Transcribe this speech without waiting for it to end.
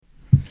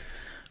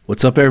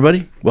What's up,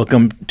 everybody?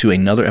 Welcome to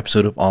another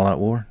episode of All Out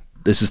War.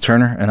 This is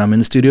Turner, and I'm in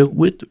the studio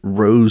with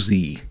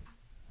Rosie.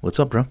 What's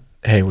up, bro?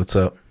 Hey, what's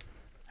up?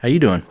 How you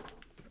doing?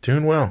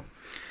 Doing well.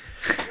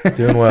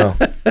 Doing well.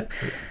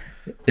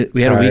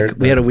 We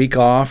had a week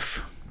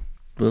off.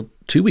 Well,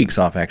 2 weeks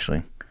off,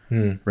 actually.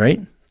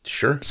 Right?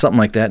 Sure. Something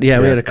like that.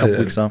 Yeah, we had a couple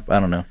weeks off. I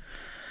don't know.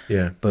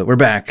 Yeah. But we're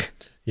back.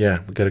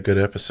 Yeah, we got a good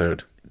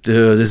episode.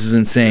 Dude, this is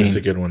insane. This is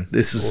a good one.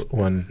 This is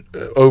one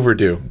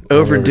overdue.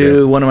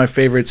 One of my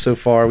favorites so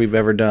far we've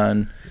ever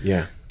done.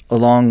 Yeah. A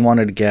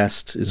long-wanted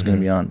guest is going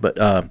to be on. But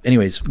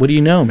anyways, what do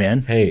you know,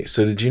 man? Hey,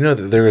 so did you know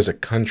that there is a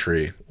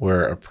country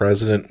where a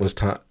president was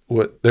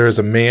there is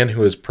a man who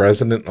was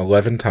president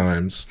 11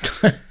 times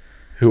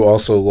who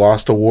also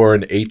lost a war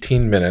in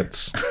 18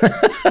 minutes.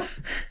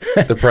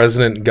 The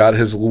president got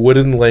his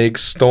wooden leg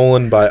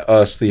stolen by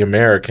us, the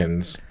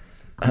Americans.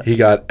 He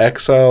got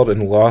exiled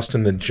and lost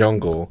in the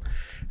jungle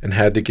and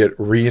had to get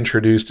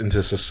reintroduced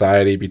into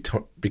society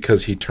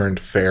because he turned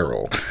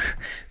feral.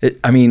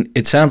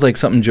 It sounds like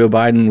something Joe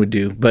Biden would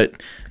do, but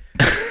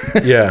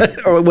yeah,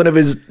 or one of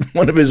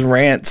his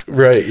rants.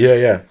 Right?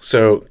 Yeah.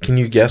 So, can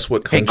you guess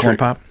what country? Hey, Corn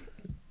Pop.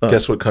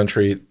 Guess what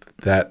country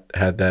that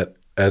had that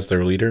as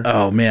their leader?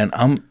 Oh man,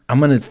 I'm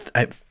gonna.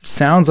 It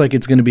sounds like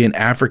it's gonna be an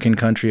African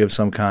country of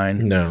some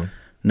kind. No.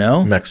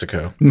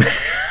 Mexico.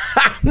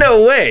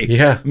 No way.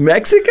 Yeah.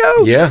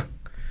 Mexico? Yeah.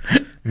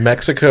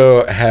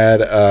 Mexico had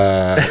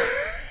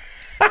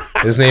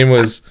his name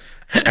was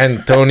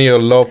Antonio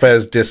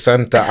Lopez de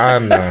Santa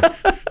Anna.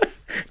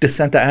 De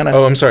Santa Anna.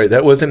 Oh, I'm sorry.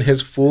 That wasn't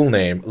his full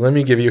name. Let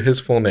me give you his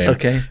full name.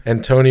 Okay.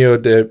 Antonio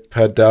de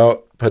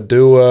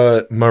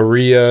Padua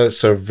Maria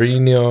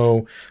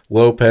Severino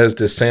Lopez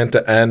de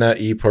Santa Anna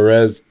y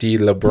Perez de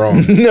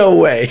Lebrón. No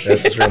way.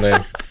 That's his real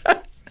name.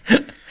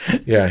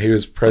 Yeah, he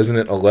was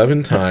president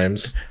 11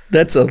 times.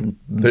 That's a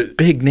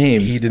big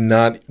name. He did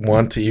not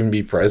want to even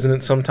be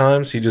president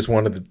sometimes. He just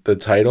wanted the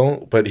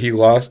title, but he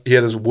lost. He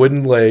had his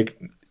wooden leg.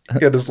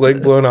 He had his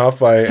leg blown off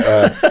by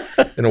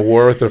in a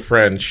war with the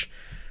French.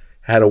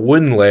 Had a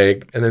wooden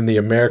leg, and then the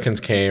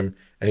Americans came,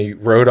 and he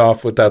rode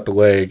off without the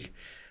leg.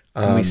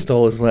 And we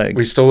stole his leg.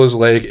 We stole his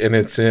leg, and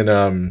it's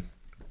in...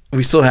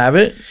 we still have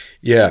it?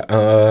 Yeah.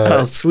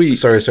 Oh, sweet.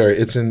 Sorry.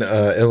 It's in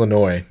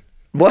Illinois.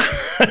 What?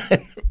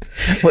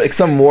 Like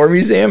some war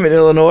museum in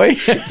Illinois?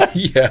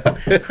 Yeah.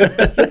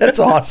 That's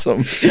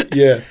awesome.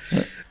 Yeah.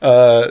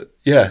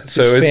 Yeah.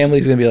 So his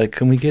family's going to be like,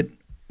 can we get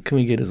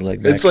his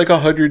leg back? It's like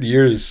 100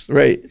 years.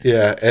 Right.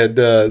 Yeah. And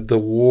the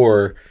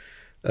war,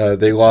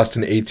 they lost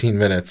in 18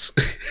 minutes.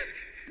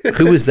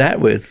 Who was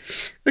that with?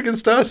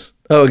 Against us.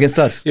 Oh, against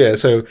us. Yeah.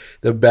 So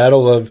the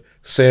Battle of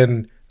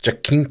San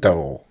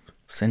Jacinto,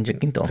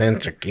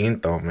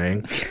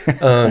 man.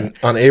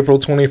 On April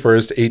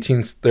 21st,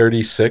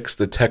 1836,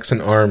 the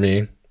Texan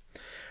Army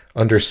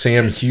under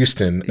Sam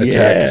Houston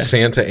attacked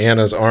Santa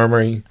Anna's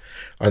army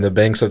on the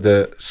banks of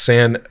the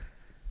San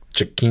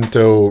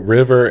Jacinto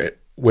River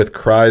with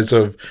cries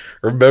of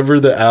 "Remember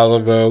the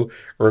Alamo,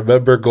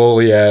 remember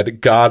Goliad,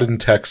 God in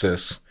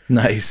Texas."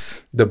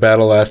 Nice. The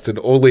battle lasted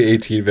only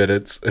 18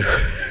 minutes.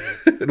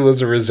 It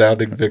was a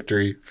resounding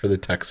victory for the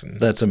Texans.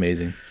 That's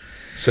amazing.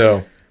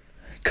 So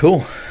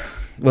cool.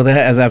 Well, that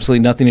has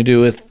absolutely nothing to do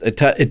with it.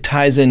 It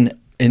ties in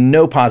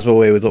no possible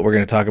way with what we're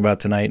going to talk about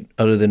tonight,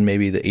 other than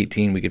maybe the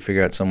 18. We could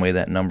figure out some way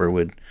that number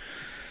would,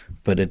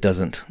 but it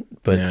doesn't.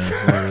 But yeah,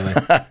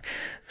 not really.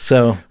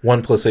 So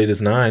 1 + 8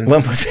 is 9.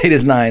 1 + 8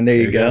 is 9. There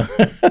you go.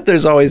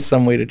 There's always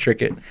some way to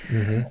trick it.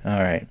 Mm-hmm. All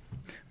right.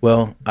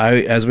 Well,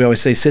 as we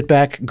always say, sit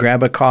back,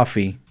 grab a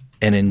coffee,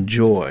 and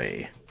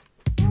enjoy.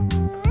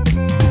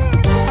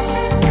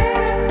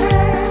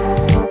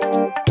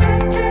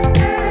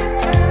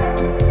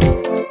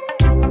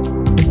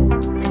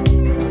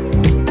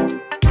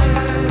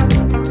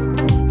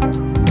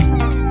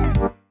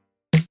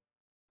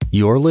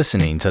 You're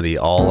listening to the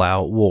All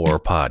Out War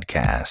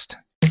podcast.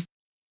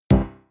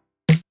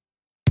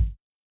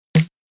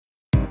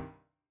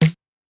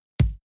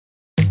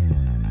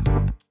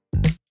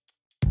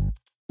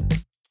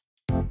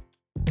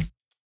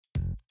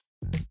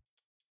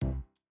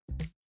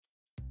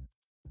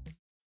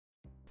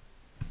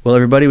 Well,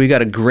 everybody, we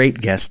got a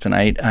great guest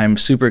tonight. I'm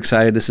super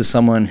excited. This is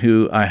someone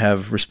who I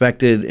have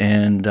respected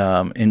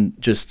and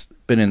just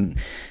been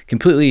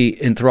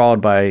completely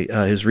enthralled by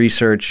his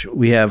research.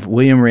 We have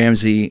William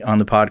Ramsey on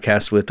the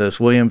podcast with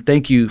us. William,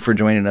 thank you for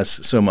joining us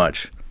so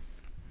much.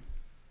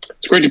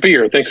 It's great to be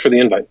here. Thanks for the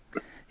invite.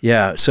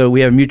 Yeah, so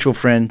we have a mutual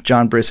friend,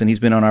 John Brisson. He's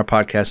been on our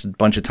podcast a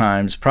bunch of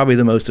times, probably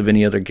the most of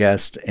any other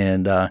guest,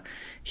 and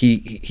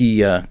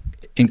he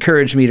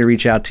encouraged me to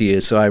reach out to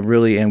you, so I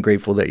really am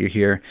grateful that you're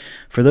here.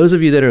 For those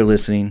of you that are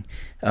listening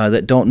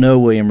that don't know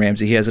William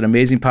Ramsey, he has an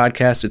amazing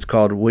podcast. It's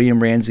called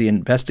William Ramsey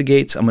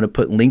Investigates. I'm going to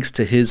put links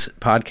to his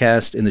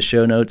podcast in the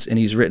show notes, and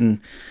he's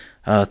written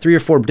 3 or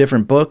 4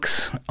 different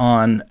books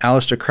on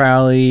Aleister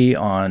Crowley,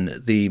 on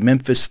the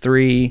Memphis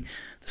 3,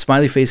 the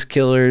Smiley Face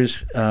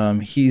Killers.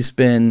 He's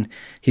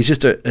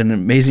just an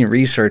amazing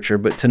researcher,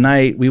 but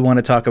tonight we want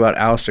to talk about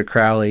Aleister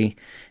Crowley,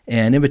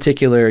 and in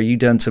particular, you've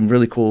done some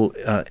really cool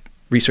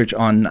research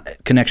on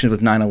connections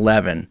with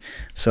 9/11.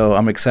 So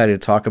I'm excited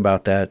to talk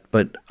about that.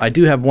 But I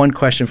do have one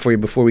question for you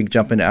before we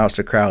jump into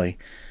Aleister Crowley.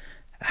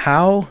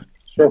 How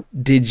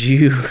did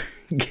you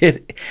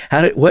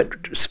what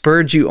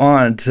spurred you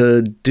on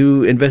to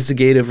do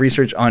investigative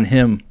research on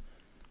him?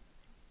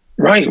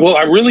 Right. Well,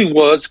 I really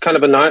was kind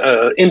of an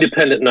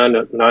independent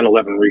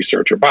 9/11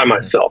 researcher by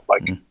myself.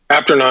 Like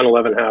after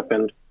 9/11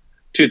 happened,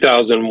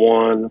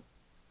 2001,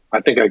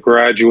 I think I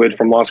graduated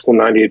from law school in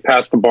 98,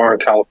 passed the bar in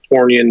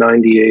California in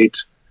 98,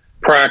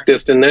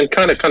 practiced, and then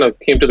kind of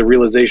came to the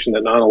realization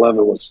that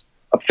 9/11 was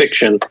a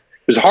fiction.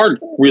 It was a hard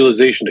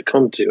realization to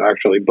come to,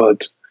 actually,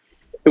 but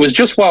it was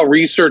just while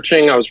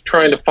researching, I was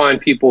trying to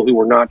find people who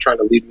were not trying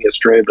to lead me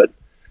astray, but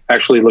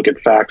actually look at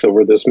facts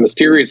over this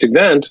mysterious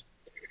event.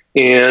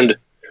 And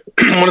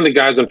one of the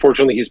guys,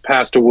 unfortunately, he's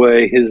passed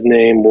away. His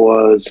name he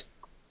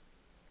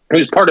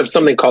was part of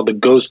something called the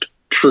Ghost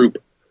Troop,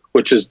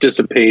 which has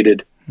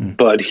dissipated,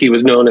 but he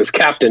was known as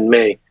Captain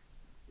May.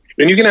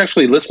 And you can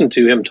actually listen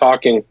to him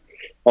talking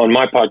on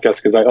my podcast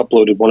because I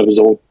uploaded one of his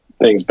old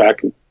things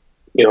back.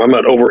 I'm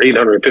at over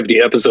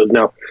 850 episodes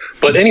now.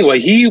 But anyway,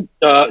 he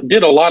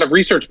did a lot of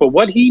research, but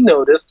what he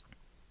noticed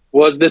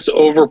was this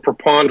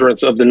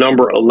overpreponderance of the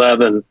number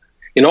 11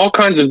 in all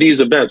kinds of these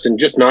events, and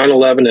just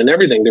 9/11 and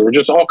everything. There were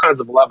just all kinds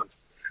of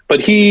 11s.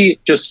 But he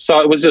just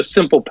saw it was a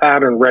simple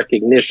pattern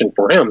recognition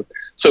for him.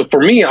 So for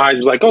me, I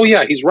was like, oh,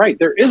 yeah, he's right.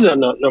 There is a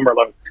number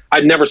 11.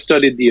 I'd never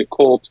studied the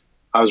occult.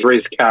 I was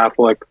raised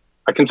Catholic.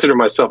 I consider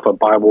myself a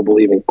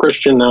Bible-believing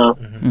Christian now.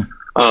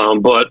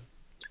 But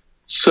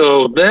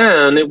so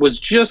then it was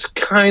just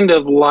kind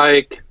of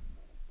like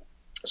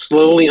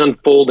slowly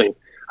unfolding.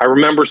 I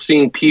remember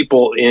seeing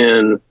people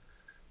in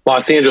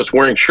Los Angeles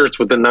wearing shirts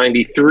with the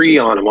 93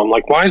 on them. I'm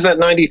like, why is that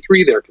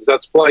 93 there? Because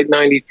that's Flight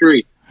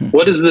 93.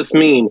 What does this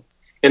mean?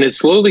 And it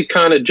slowly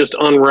kind of just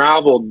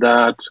unraveled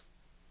that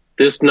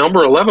this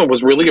number 11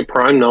 was really a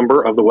prime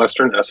number of the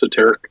Western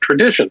esoteric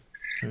tradition.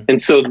 And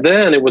so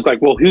then it was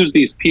like, well, who's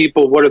these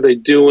people? What are they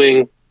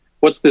doing?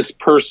 What's this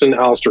person,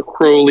 Aleister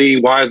Crowley?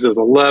 Why is this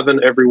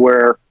 11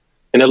 everywhere?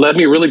 And it led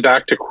me really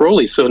back to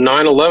Crowley. So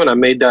 9/11, I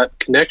made that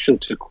connection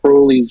to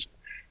Crowley's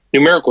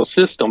numerical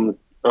system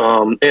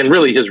and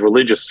really his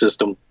religious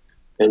system.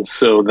 And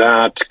so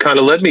that kind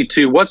of led me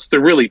to what's the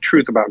really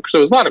truth about it. So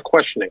there was a lot of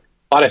questioning,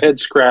 a lot of head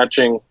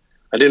scratching.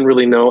 I didn't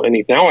really know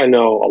anything. Now I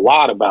know a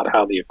lot about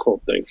how the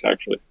occult thinks,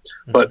 actually.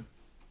 But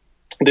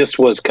this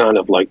was kind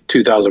of like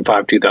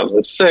 2005,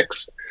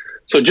 2006.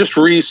 So just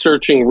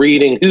researching,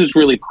 reading, who's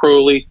really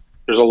Crowley?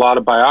 There's a lot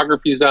of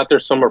biographies out there.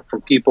 Some are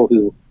from people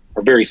who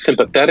are very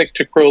sympathetic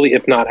to Crowley,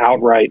 if not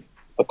outright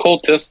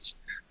occultists.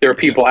 There are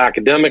people,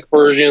 academic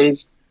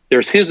versions.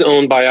 There's his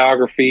own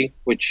biography,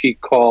 which he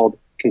called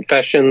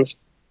Confessions.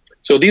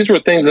 So these were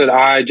things that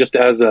I just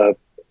as a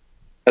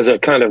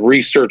kind of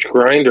research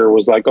grinder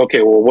was like,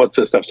 okay, well, what's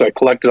this stuff? So I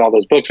collected all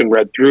those books and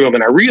read through them.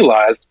 And I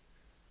realized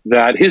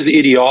that his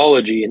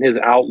ideology and his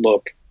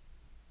outlook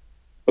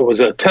was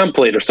a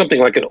template or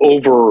something like an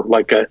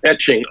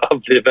etching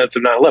of the events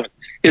of 9/11.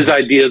 His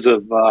ideas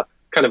of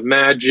kind of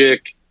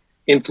magic,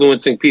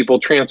 influencing people,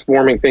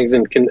 transforming things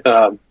in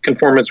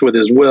conformance with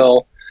his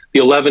will. The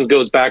 11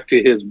 goes back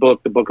to his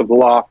book, The Book of the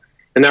Law.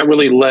 And that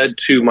really led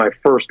to my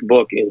first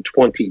book in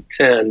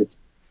 2010,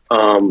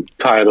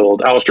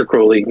 titled Aleister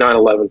Crowley,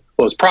 9/11,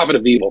 was Prophet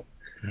of Evil.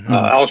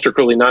 Aleister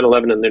Crowley,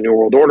 9/11 and the New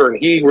World Order. And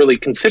he really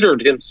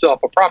considered himself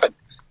a prophet.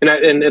 And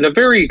in a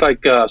very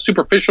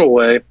superficial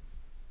way,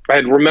 I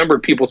had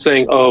remembered people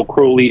saying, oh,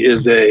 Crowley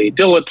is a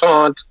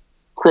dilettante,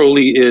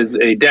 Crowley is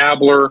a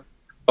dabbler.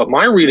 But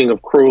my reading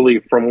of Crowley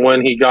from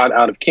when he got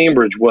out of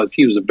Cambridge was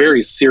he was a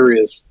very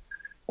serious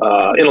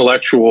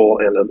intellectual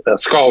and a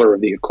scholar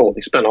of the occult.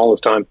 He spent all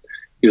his time.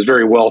 He was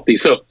very wealthy.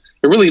 So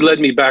it really led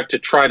me back to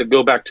try to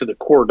go back to the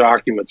core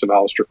documents of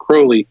Aleister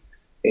Crowley.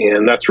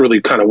 And that's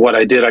really kind of what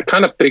I did. I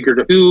kind of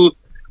figured who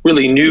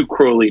really knew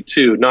Crowley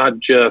too, not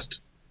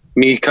just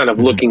me kind of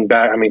looking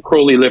back. I mean,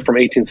 Crowley lived from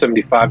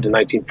 1875 to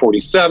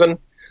 1947.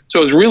 So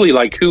it was really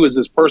like, who is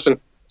this person?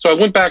 So I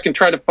went back and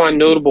tried to find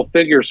notable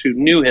figures who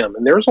knew him.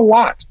 And there's a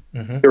lot.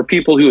 There were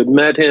people who had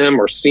met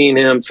him or seen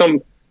him.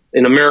 Some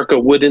in America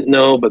wouldn't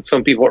know, but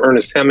some people,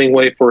 Ernest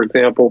Hemingway, for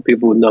example,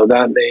 people would know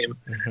that name,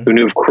 who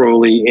knew of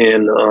Crowley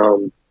in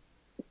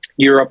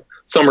Europe.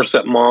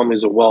 Somerset Maugham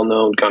is a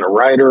well-known kind of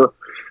writer.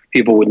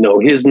 People would know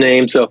his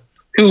name. So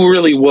who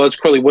really was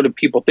Crowley? What did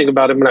people think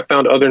about him? And I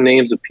found other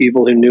names of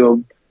people who knew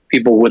him.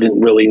 People wouldn't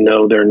really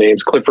know their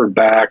names. Clifford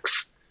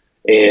Bax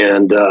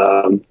and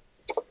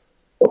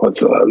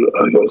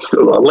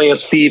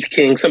Lance Steve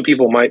King. Some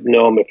people might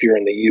know him if you're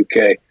in the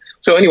UK.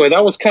 So anyway,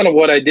 that was kind of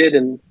what I did.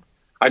 And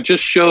I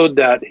just showed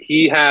that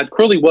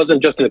Crowley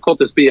wasn't just an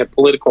occultist, but he had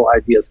political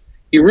ideas.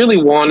 He really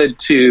wanted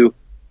to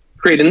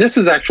create, and this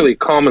is actually a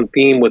common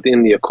theme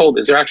within the occult,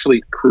 is to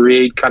actually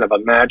create kind of a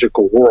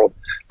magical world.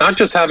 Not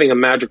just having a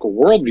magical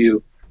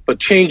worldview, but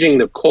changing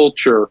the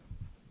culture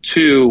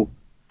to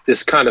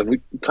this kind of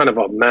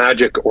a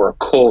magic or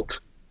occult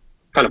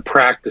kind of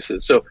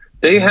practices. So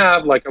they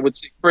have, like I would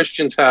say,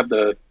 Christians have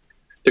the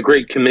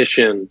Great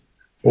Commission.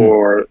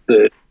 or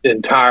the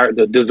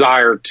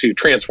desire to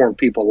transform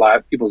people's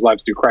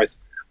lives through Christ.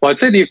 Well, I'd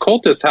say the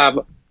occultists have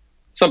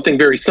something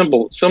very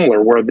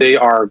similar, where they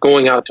are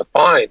going out to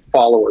find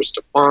followers,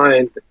 to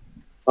find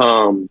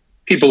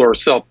people who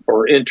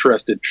are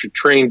interested, to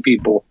train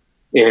people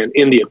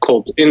in the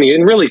occult. And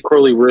really,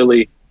 Crowley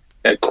really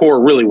at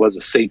core really was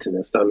a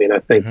Satanist. I mean, I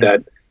think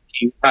that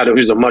he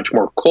was a much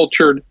more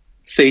cultured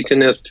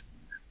Satanist,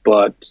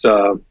 but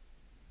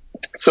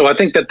so I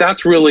think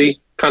that's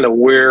really kind of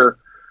where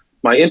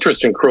my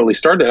interest in Crowley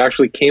started. It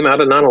actually came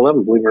out of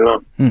 9/11, believe it or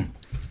not.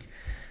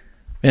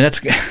 And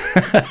that's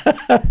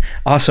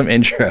awesome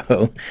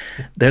intro.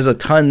 There's a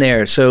ton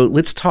there. So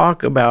let's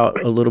talk about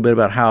a little bit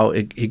about how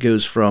it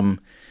goes from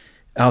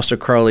Aleister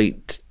Crowley,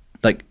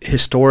 like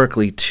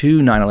historically, to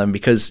 9/11,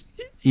 because,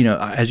 you know,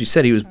 as you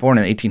said, he was born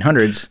in the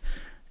 1800s.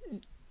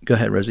 Go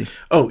ahead, Rosie.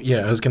 Oh yeah,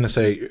 I was going to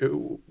say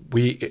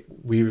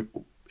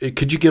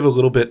could you give a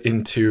little bit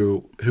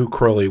into who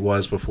Crowley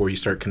was before you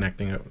start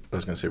connecting it? I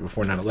was going to say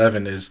before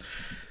 9/11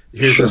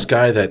 here's this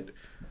guy that,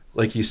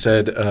 like you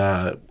said,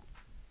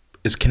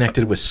 is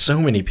connected with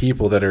so many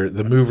people that are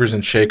the movers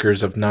and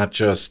shakers of not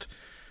just,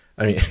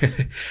 I mean,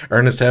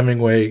 Ernest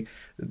Hemingway,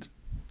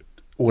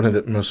 one of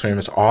the most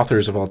famous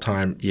authors of all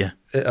time. Yeah.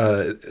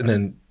 And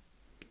then,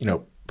 you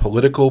know,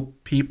 political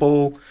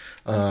people,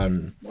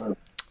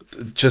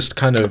 just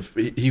kind of,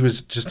 he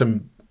was just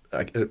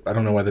I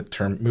don't know why the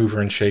term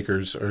mover and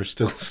shakers are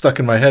still stuck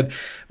in my head,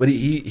 but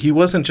he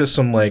wasn't just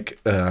some like,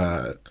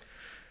 I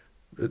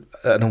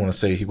don't want to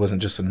say he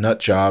wasn't just a nut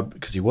job,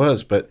 because he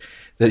was, but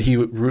that he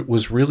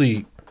was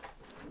really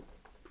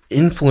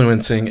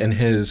influencing, and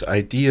his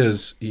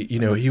ideas, you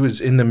know, he was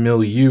in the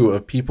milieu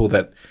of people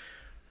that,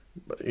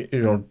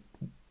 you know,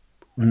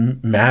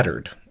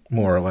 mattered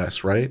more or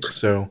less, right?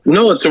 So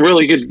no, it's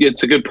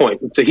a good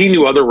point. So he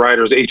knew other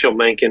writers, H.L.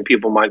 Mencken,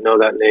 people might know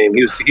that name.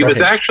 He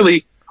was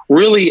actually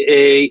really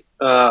a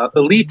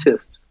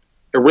elitist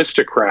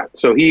aristocrat.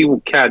 So he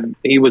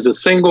was a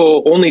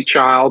single only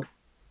child,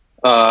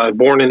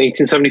 born in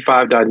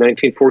 1875, died in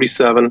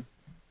 1947,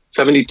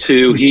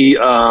 72. He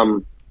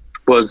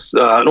was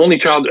an only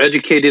child,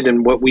 educated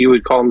in what we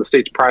would call in the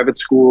States private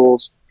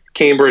schools,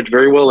 Cambridge,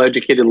 very well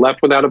educated,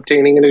 left without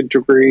obtaining a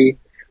degree,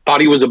 thought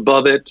he was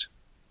above it.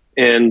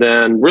 And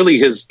then really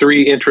his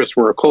three interests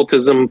were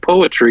occultism,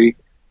 poetry,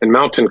 and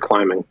mountain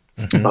climbing.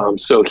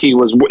 So he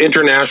was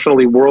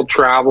internationally world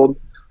traveled.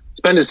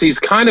 He's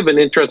kind of an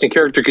interesting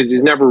character because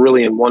he's never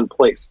really in one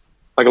place.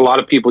 Like a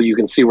lot of people, you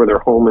can see where their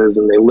home is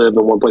and they live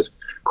in one place.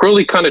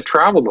 Crowley kind of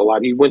traveled a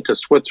lot. He went to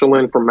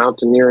Switzerland for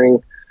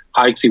mountaineering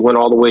hikes. He went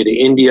all the way to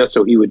India,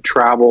 so he would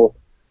travel,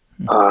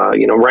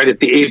 you know, right at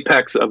the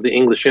apex of the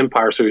English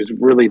Empire. So he was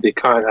really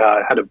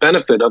had a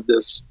benefit of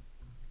this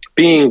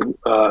being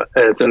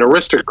as an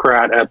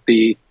aristocrat at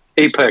the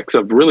apex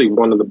of really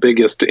one of the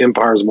biggest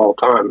empires of all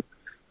time,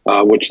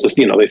 which,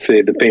 you know, they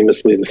say that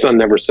famously the sun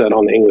never set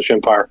on the English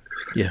Empire.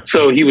 Yeah.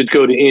 So he would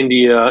go to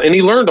India and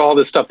he learned all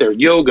this stuff there,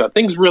 yoga,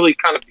 things really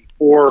kind of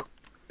before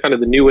kind of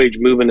the New Age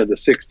movement of the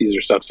 60s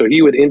or stuff. So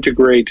he would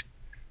integrate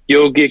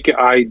yogic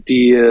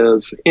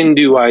ideas,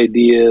 Hindu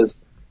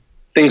ideas,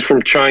 things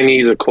from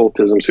Chinese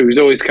occultism. So he was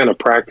always kind of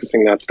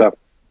practicing that stuff.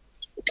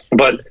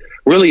 But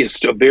really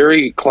it's a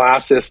very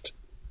classist,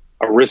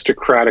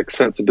 aristocratic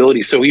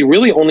sensibility. So he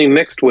really only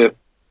mixed with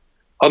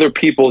other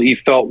people he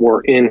felt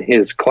were in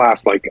his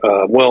class, like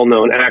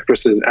well-known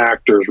actresses,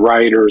 actors,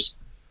 writers,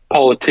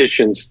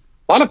 politicians,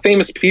 a lot of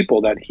famous people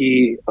that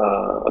he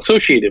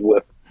associated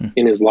with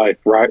in his life,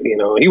 right? You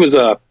know, he was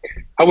I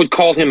would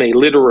call him a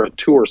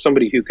literateur,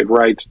 somebody who could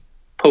write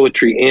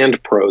poetry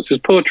and prose. His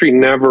poetry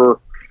never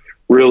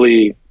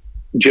really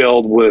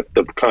gelled with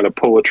the kind of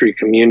poetry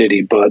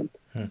community, but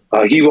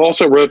he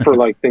also wrote for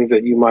like things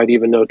that you might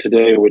even know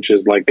today, which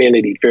is like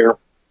Vanity Fair. Right.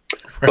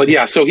 But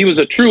yeah, so he was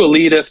a true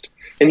elitist,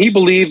 and he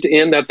believed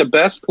in that the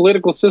best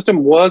political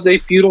system was a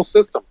feudal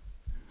system.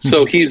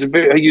 So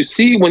you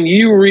see when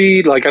you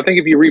read, like, I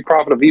think if you read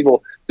Prophet of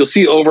Evil, you'll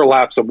see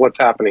overlaps of what's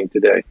happening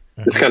today.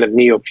 This kind of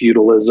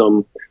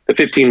neo-feudalism, the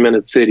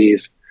 15-minute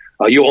cities,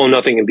 you'll own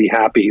nothing and be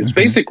happy. It's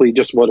basically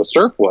just what a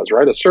serf was,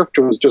 right? A serf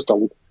was just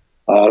you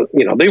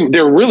know,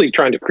 they're really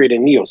trying to create a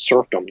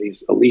neo-serfdom,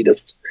 these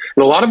elitists.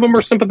 And a lot of them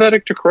are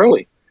sympathetic to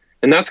Crowley.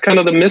 And that's kind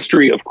of the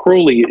mystery of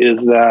Crowley,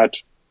 is that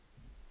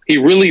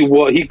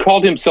he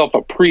called himself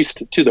a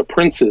priest to the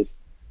princes.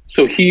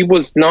 So he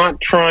was not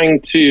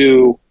trying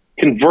to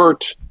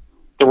convert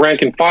the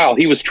rank and file.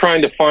 He was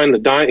trying to find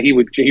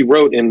the he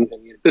wrote in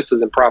this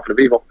is in Prophet of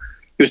Evil.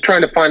 He was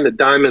trying to find the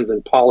diamonds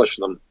and polish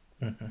them.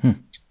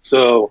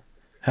 So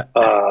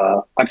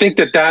I think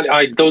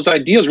that those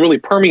ideas really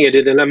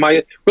permeated. And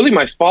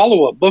my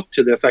follow-up book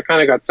to this, I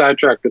kind of got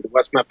sidetracked with the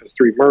West Memphis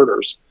 3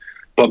 murders,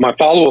 but my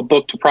follow-up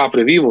book to Prophet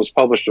of Evil was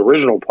published.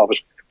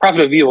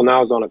 Prophet of Evil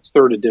now is on its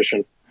 3rd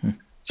edition.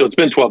 So it's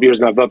been 12 years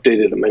and I've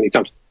updated it many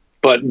times.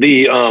 But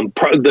the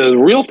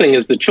real thing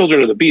is the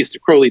Children of the Beast.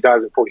 Crowley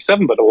dies in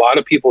 47, but a lot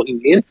of people he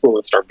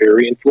influenced are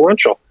very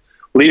influential.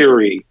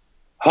 Leary,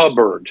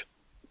 Hubbard,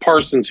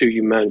 Parsons, who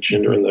you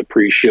mentioned in the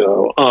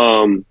pre-show,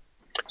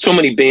 so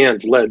many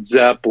bands, Led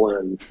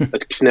Zeppelin,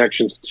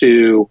 connections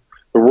to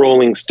the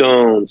Rolling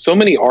Stones, so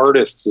many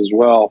artists as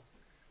well,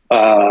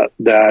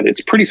 that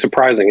it's pretty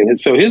surprising. And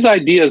so his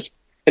ideas,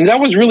 and that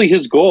was really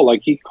his goal.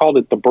 Like he called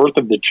it the birth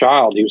of the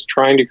child. He was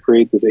trying to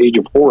create this age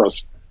of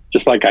Horus,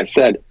 just like I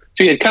said.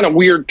 So he had kind of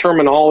weird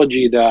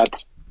terminology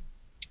that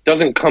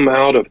doesn't come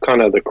out of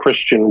kind of the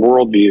Christian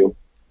worldview,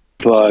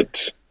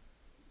 but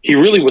he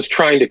really was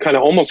trying to kind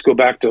of almost go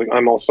back to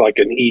almost like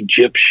an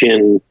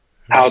Egyptian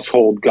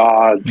household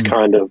gods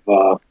kind of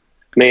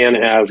man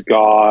as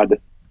God,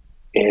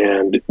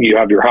 and you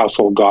have your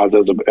household gods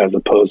as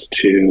opposed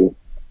to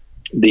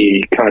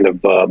the kind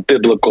of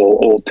biblical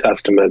Old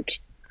Testament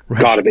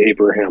God of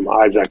Abraham,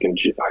 Isaac and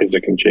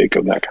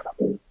Jacob, that kind of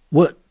thing.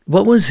 What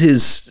was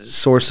his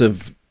source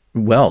of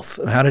wealth?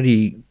 How did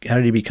he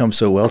become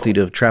so wealthy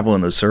to travel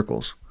in those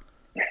circles?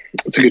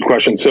 That's a good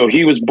question. So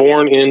he was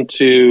born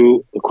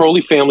into the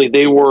Crowley family.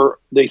 They were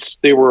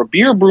a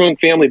beer brewing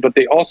family, but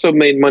they also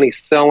made money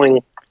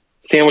selling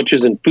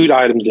sandwiches and food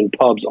items in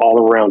pubs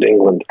all around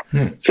England.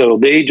 So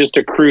they just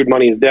accrued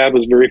money. His dad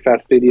was very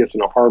fastidious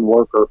and a hard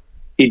worker.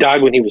 He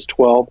died when he was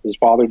 12. His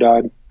father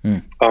died.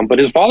 But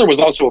his father was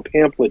also a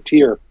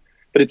pamphleteer.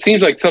 But it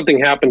seems like something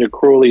happened to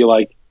Crowley,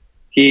 like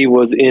he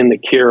was in the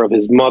care of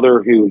his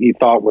mother, who he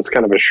thought was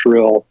kind of a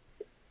shrill,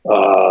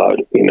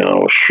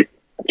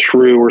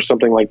 shrew or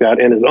something like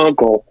that, and his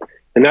uncle.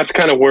 And that's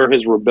kind of where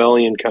his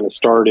rebellion kind of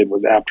started,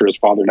 was after his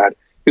father died,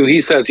 who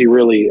he says he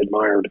really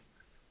admired.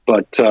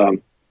 But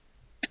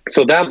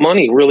so that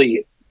money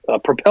really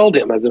propelled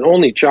him as an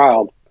only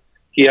child.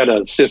 He had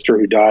a sister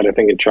who died, I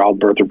think, in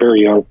childbirth or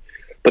very young.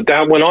 But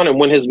that went on. And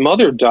when his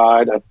mother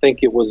died, I think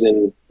it was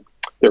in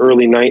the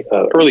early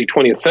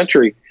 20th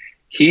century,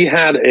 he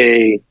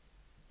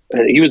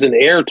was an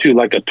heir to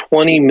like a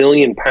 20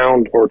 million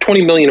pound or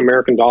 20 million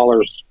American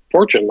dollars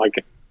fortune, like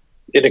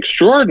an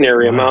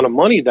extraordinary amount of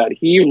money that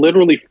he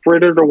literally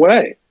frittered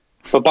away.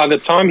 But by the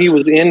time he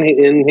was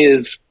in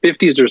his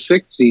 50s or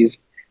 60s,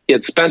 he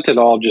had spent it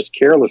all just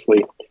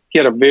carelessly. He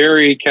had a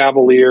very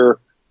casual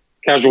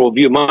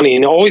view of money,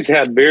 and always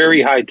had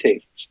very high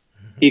tastes.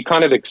 He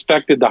kind of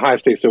expected the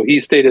highest taste. So he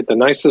stayed at the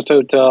nicest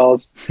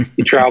hotels.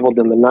 He traveled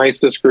in the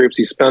nicest groups.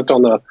 He spent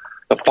on the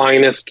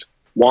finest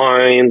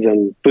wines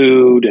and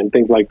food and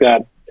things like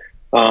that.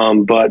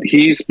 But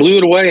he blew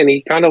it away, and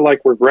he kind of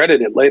like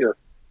regretted it later.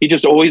 He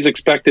just always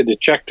expected a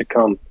check to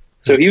come.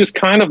 So he was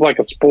kind of like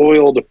a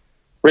spoiled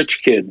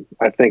rich kid,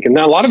 I think. And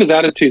a lot of his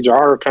attitudes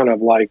are kind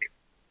of like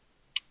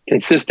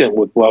consistent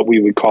with what we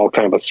would call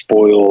kind of a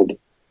spoiled,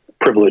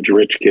 privileged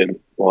rich kid in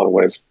a lot of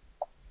ways.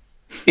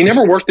 He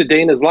never worked a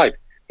day in his life.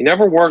 He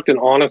never worked an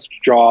honest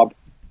job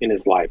in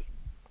his life.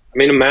 I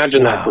mean,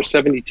 imagine that for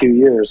 72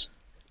 years.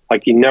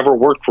 Like, he never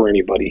worked for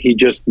anybody. He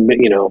just, and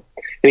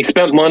he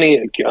spent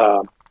money,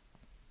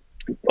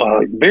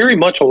 very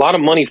much a lot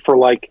of money for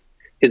like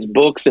his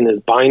books and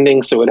his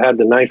bindings. So it had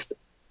the nice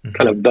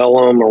kind of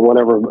vellum or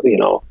whatever,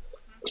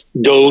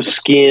 doe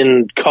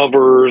skin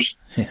covers.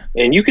 Yeah.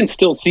 And you can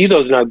still see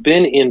those. And I've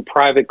been in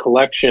private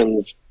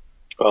collections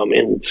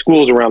in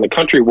schools around the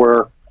country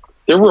where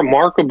they're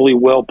remarkably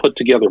well put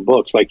together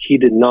books. Like, he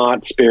did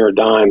not spare a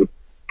dime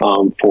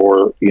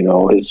for,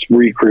 his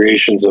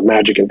recreations of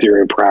magic and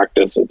theory and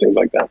practice and things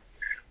like that.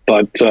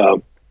 But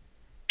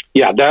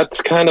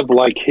that's kind of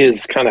like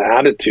his kind of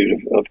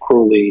attitude of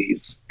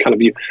Crowley's kind of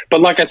view.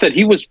 But like I said,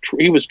 he was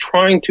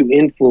trying to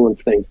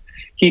influence things.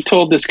 He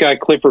told this guy,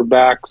 Clifford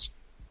Bax,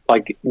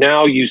 like,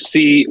 now you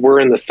see we're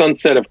in the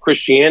sunset of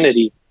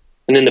Christianity,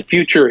 and in the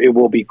future it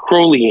will be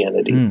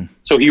Crowleyanity.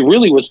 So he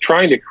really was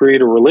trying to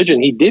create a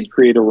religion. He did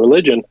create a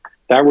religion.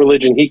 That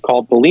religion he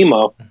called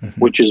Thelema,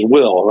 which is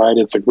will, right?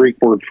 It's a Greek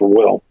word for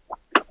will.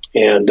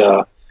 And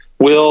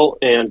will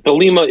and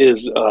Thelema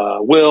is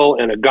will,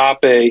 and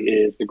agape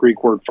is the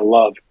Greek word for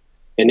love.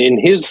 And in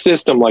his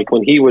system, like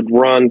when he would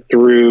run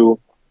through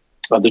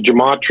the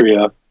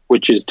gematria,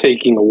 which is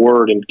taking a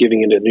word and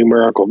giving it a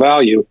numerical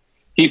value,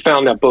 he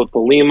found that both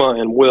Thelema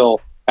and will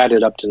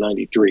added up to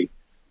 93.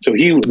 So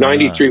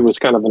 93 was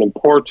kind of an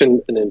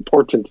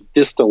important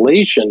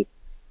distillation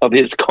of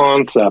his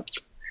concepts.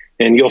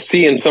 And you'll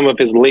see in some of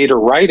his later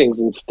writings,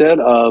 instead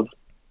of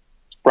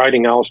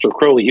writing Aleister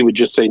Crowley, he would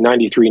just say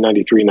 93,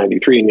 93,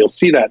 93. And you'll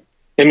see that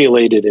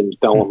emulated in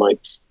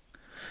Thelemites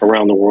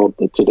around the world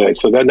today.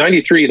 So that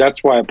 93,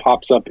 that's why it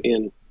pops up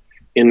in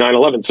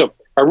 9/11. So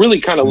I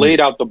really kind of laid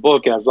out the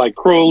book as like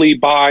Crowley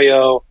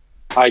bio,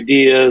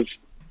 ideas,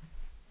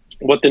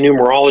 what the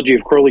numerology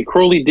of Crowley.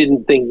 Crowley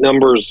didn't think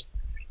numbers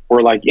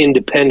were like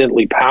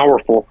independently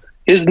powerful.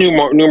 His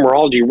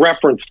numerology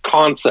referenced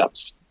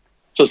concepts.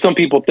 So some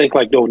people think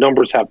like, no,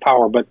 numbers have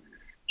power, but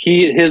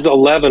his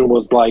 11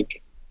 was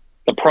like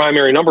the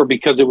primary number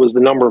because it was the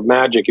number of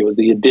magic. It was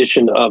the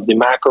addition of the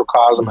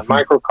macrocosm and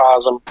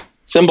microcosm,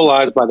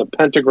 symbolized by the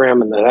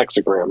pentagram and the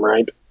hexagram,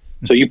 right?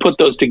 So you put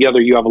those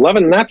together, you have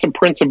 11, and that's a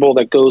principle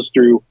that goes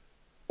through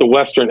the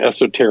Western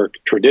esoteric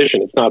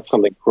tradition. It's not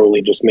something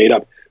Crowley just made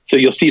up. So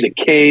you'll see the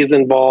K's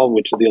involved,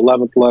 which is the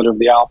 11th letter of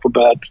the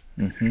alphabet.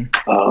 And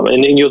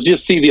then you'll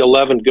just see the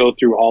 11 go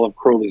through all of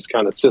Crowley's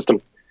kind of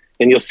system.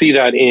 And you'll see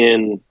that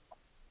in,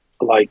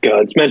 like,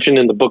 it's mentioned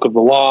in the Book of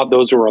the Law,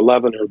 those who are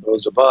 11 are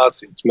those of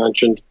us. It's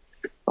mentioned.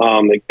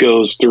 It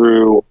goes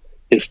through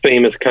his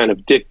famous kind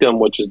of dictum,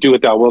 which is do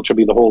what thou wilt shall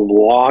be the whole of the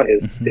law,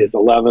 is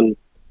 11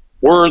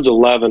 words,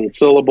 11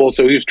 syllables.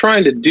 So he was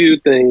trying to do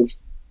things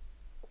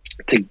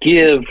to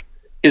give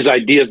his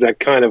ideas that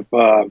kind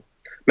of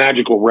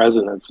magical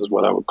resonance is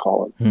what I would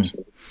call it.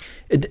 So.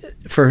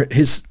 For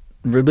his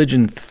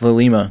religion,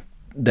 Thelema,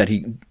 that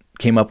he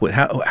came up with,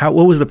 what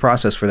was the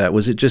process for that?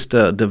 Was it just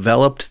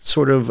developed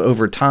sort of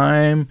over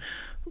time?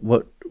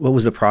 What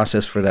was the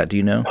process for that? Do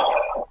you know?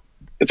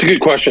 It's a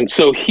good question.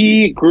 So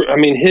he grew,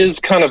 his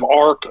kind of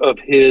arc of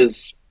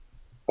his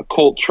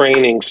occult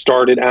training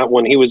started out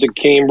when he was at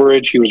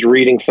Cambridge. He was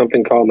reading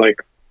something called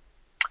like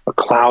A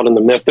Cloud in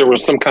the Mist. There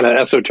was some kind of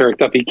esoteric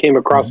stuff. He came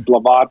across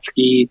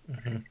Blavatsky,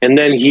 and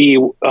then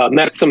he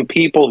met some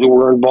people who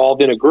were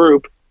involved in a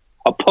group,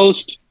 a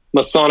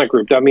post-Masonic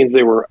group. That means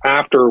they were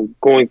after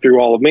going through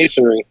all of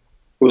Masonry.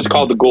 It was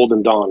called the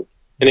Golden Dawn,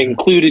 and it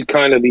included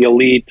kind of the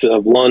elite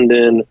of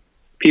London,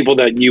 people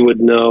that you would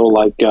know,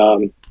 like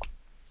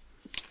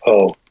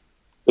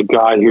the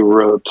guy who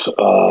wrote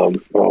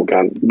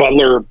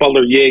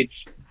Butler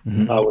Yeats,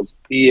 was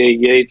E.A.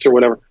 Yeats or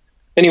whatever.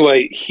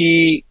 Anyway,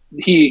 he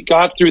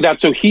got through that.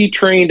 So he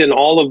trained in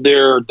all of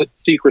their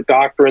secret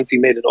doctrines. He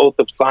made an oath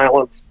of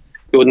silence.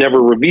 He would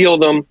never reveal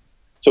them.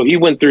 So he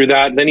went through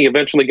that. Then he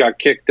eventually got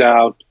kicked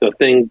out.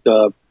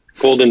 The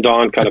Golden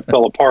Dawn kind of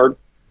fell apart.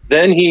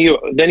 Then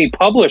he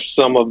published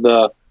some of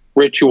the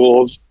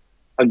rituals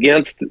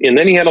against, and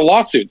then he had a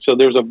lawsuit. So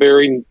there's a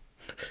very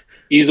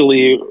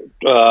easily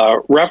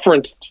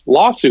referenced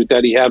lawsuit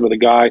that he had with a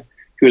guy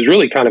who was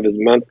really kind of his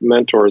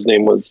mentor. His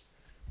name was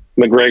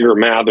MacGregor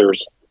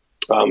Mathers.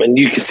 And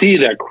you can see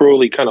that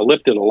Crowley kind of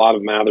lifted a lot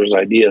of Mathers'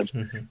 ideas.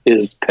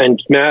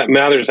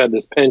 Mathers had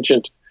this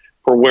penchant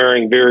for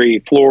wearing very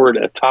florid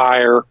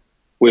attire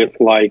with,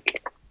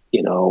 like,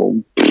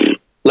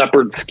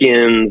 leopard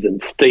skins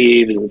and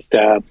staves and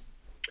staves.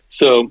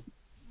 So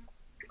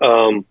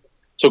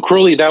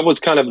Crowley, that was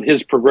kind of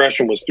his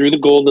progression, was through the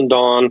Golden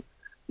Dawn.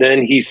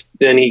 Then he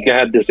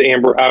had this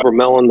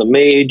Abramelin the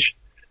Mage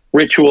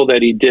ritual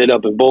that he did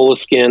up in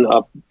Boleskine,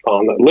 up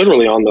on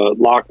literally on the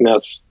Loch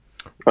Ness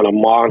kind of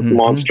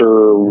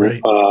monster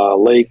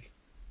lake.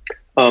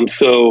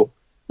 So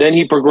then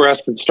he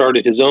progressed and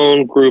started his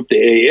own group, the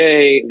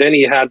AA. Then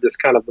he had this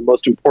kind of the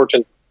most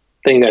important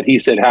thing that he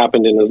said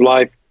happened in his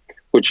life,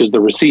 which is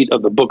the receipt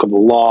of the Book of the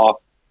Law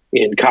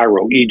in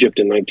Cairo, Egypt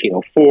in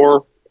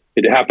 1904.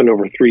 It happened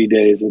over 3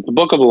 days. And the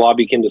Book of the Law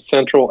became the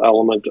central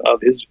element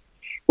of his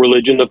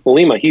religion of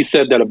Thelema. He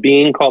said that a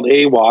being called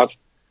Aiwass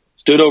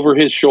stood over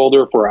his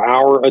shoulder for an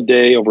hour a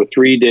day over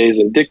 3 days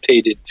and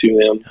dictated to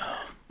him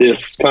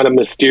this kind of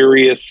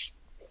mysterious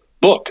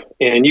book.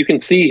 And you can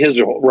see his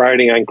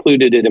writing. I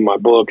included it in my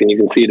book, and you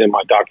can see it in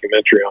my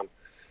documentary on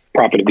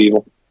Prophet of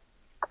Evil.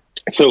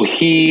 So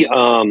he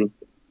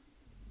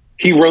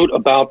wrote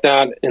about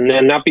that, and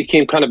then that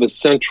became kind of a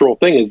central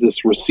thing, is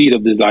this receipt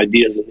of his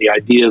ideas, and the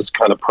ideas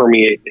kind of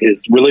permeate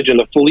his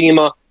religion of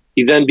Thelema.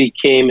 He then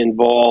became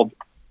involved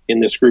in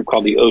this group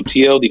called the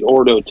OTO, the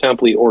Ordo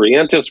Templi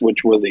Orientis,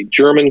 which was a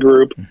German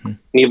group. And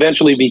he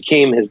eventually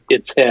became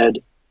its head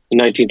in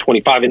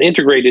 1925 and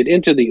integrated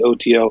into the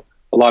OTO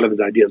a lot of his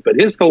ideas. But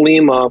his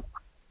Thelema,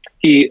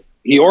 he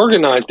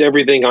organized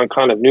everything on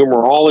kind of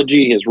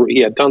numerology.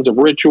 He had tons of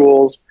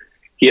rituals.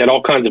 He had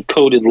all kinds of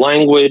coded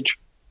language,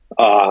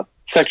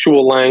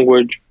 sexual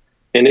language.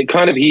 And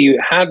he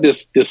had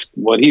this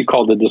what he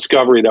called the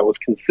discovery that was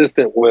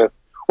consistent with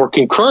or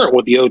concurrent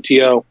with the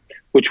OTO,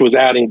 which was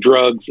adding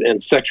drugs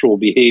and sexual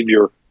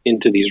behavior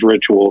into these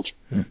rituals.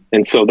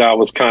 And so that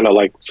was kind of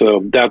like,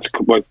 so that's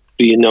what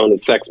being known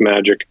as sex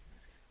magic.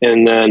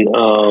 And then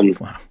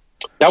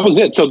that was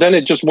it. So then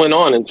it just went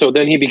on. And so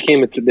then he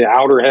became the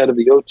outer head of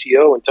the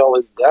OTO until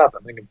his death,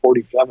 I think in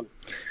 47.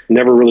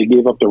 Never really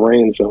gave up the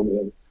reins.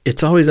 So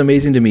it's always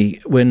amazing to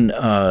me when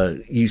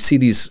you see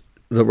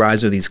the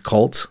rise of these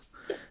cults,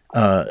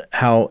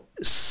 how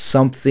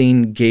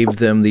something gave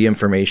them the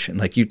information.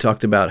 Like you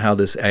talked about how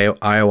this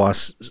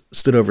Aiwass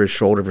stood over his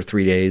shoulder for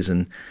 3 days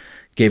and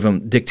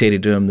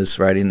dictated to him this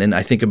writing. And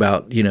I think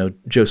about,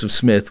 Joseph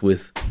Smith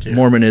with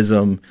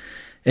Mormonism,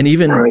 and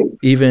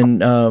even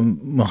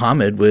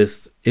Muhammad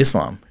with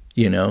Islam,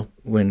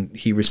 when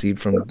he received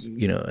from,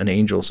 an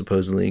angel,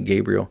 supposedly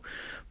Gabriel.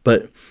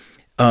 But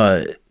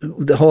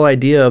the whole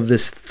idea of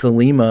this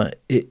Thelema,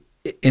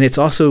 and it's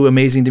also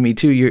amazing to me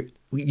too.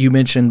 You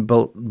mentioned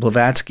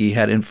Blavatsky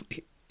had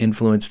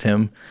influenced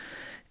him.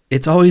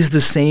 It's always the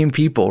same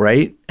people,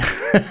 right?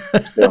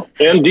 Yeah.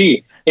 And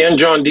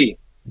John Dee.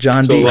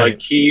 John Dee. So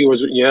he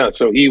was,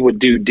 so he would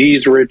do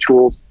Dee's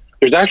rituals.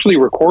 There's actually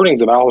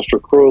recordings of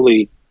Aleister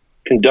Crowley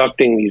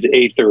conducting these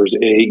Aethers,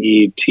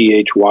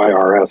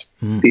 Aethyrs,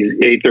 these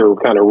Aether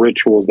kind of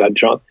rituals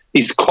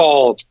these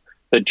calls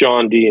that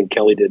John Dee and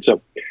Kelly did.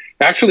 So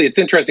actually, it's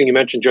interesting you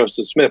mentioned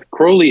Joseph Smith.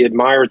 Crowley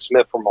admired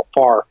Smith from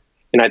afar,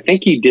 and I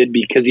think he did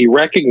because he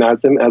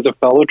recognized him as a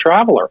fellow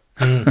traveler.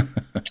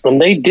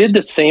 And they did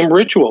the same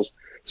rituals.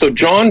 So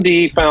John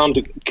Dee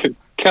found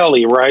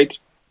Kelly, right?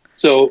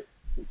 So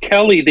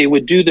Kelly, they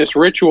would do this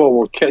ritual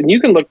where, and you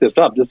can look this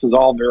up. This is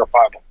all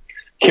verifiable.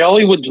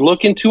 Kelly would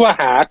look into a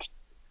hat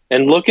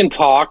and look and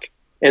talk,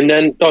 and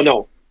then,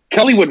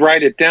 Kelly would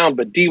write it down,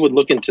 but Dee would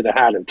look into the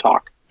hat and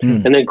talk.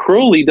 And then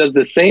Crowley does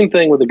the same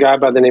thing with a guy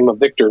by the name of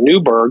Victor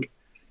Newberg,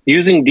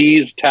 using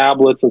Dee's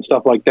tablets and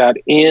stuff like that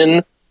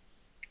in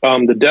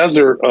the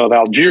desert of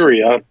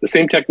Algeria, the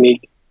same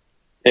technique.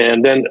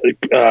 And then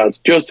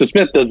Joseph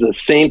Smith does the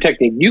same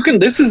technique.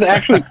 This is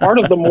actually part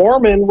of the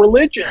Mormon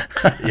religion.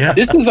 Yeah.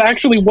 This is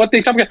actually what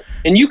they talk about.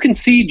 And you can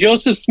see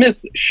Joseph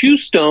Smith's shoe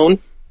stone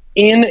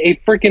in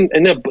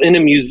a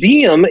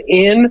museum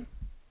in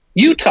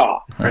Utah.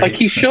 Right. Like,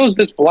 he shows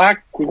this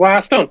black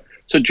glass stone.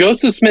 So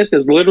Joseph Smith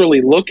is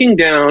literally looking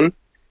down,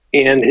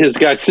 and his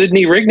guy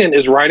Sidney Rigdon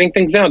is writing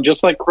things down,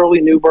 just like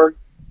Crowley, Newberg,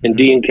 and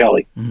Dee and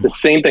Kelly. The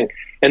same thing.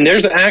 And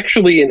there's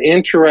actually an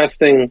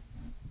interesting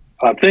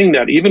thing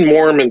that even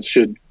Mormons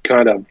should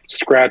kind of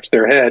scratch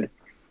their head,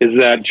 is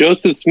that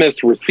Joseph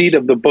Smith's receipt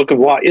of the Book of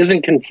Law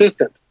isn't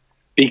consistent,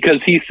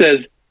 because he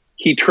says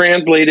he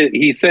translated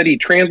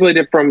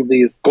from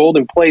these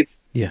golden plates,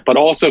 but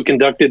also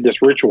conducted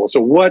this ritual.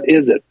 So what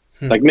is it?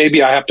 Like,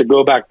 maybe I have to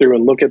go back through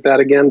and look at that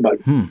again, but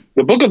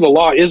the Book of the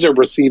Law is a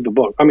received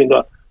book. I mean,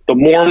 the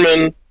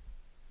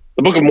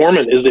Book of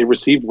Mormon is a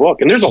received book,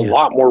 and there's a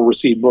lot more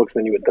received books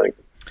than you would think.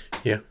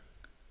 Yeah.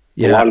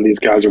 A lot of these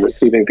guys are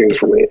receiving things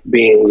from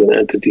beings and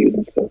entities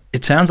and stuff.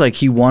 It sounds like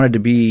he wanted to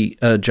be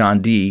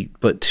John Dee,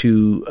 but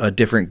to a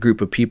different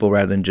group of people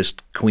rather than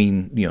just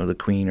Queen, the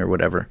Queen or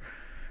whatever.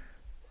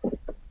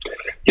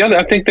 Yeah,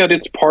 I think that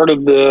it's part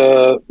of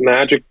the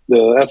magic,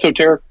 the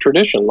esoteric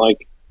tradition.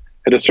 Like,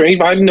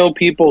 I know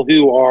people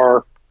who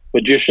are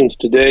magicians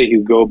today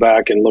who go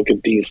back and look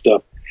at Dee's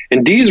stuff.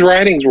 And Dee's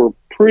writings were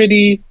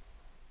pretty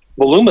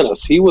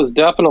voluminous. He was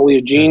definitely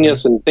a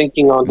genius in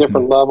thinking on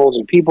different levels,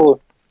 and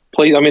people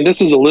played. I mean, this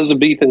is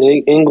Elizabethan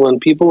England.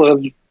 People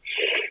have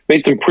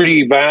made some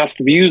pretty vast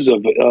views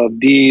of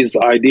Dee's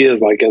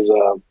ideas, like as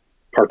a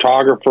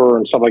cartographer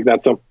and stuff like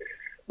that. So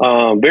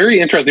very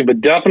interesting,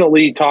 but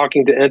definitely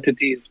talking to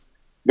entities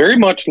very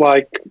much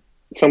like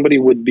somebody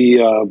would be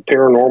a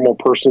paranormal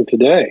person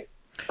today,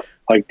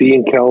 like Dee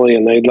and Kelly.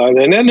 And they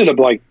ended up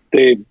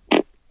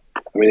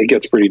it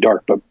gets pretty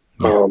dark, but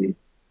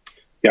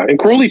and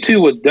Crowley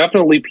too was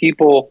definitely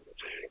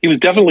he was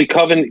definitely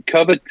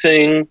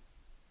coveting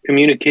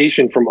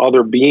communication from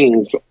other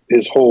beings.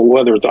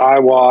 Whether it's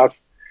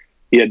Iwas,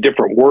 he had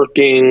different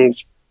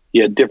workings, he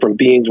had different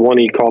beings. One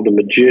he called the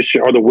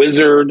magician or the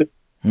wizard,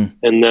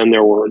 and then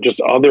there were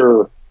just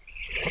other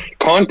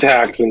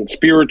contacts and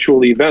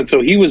spiritual events.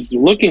 So he was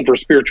looking for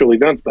spiritual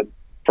events, but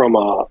from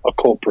a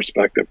occult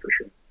perspective, for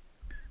sure.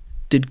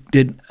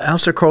 Did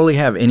Aleister Crowley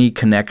have any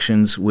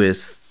connections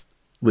with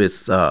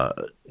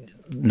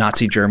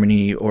Nazi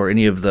Germany or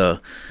any of the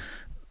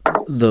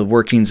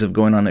workings of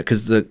going on it?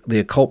 Because the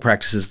occult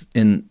practices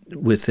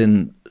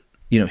within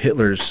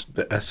Hitler's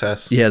the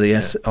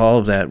SS, all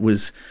of that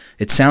was.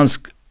 It sounds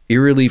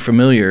eerily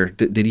familiar.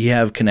 Did he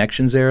have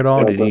connections there at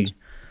all?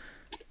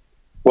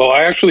 Well,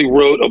 I actually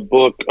wrote a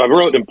book. I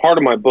wrote in part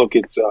of my book.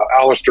 It's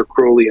Aleister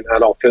Crowley and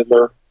Adolf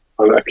Hitler.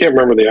 I can't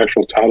remember the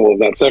actual title of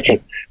that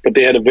section, but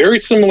they had a very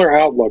similar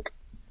outlook.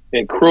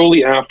 And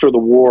Crowley, after the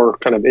war,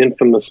 kind of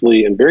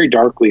infamously and very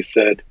darkly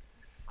said,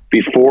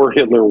 "Before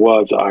Hitler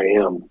was, I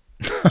am."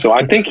 So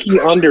I think he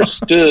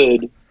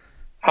understood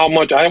how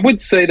much. I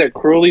would say that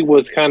Crowley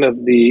was kind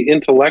of the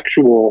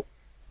intellectual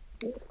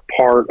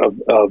part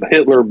of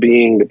Hitler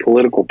being the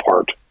political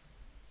part,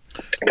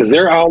 because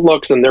their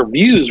outlooks and their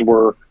views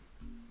were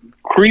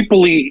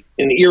creepily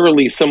and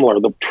eerily similar.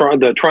 The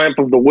triumph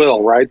of the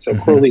will, right? So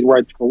Crowley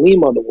writes the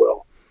Lema of the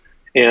Will,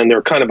 and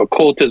their kind of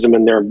occultism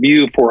and their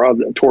view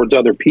towards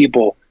other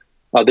people,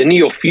 the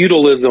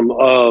neo-feudalism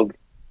of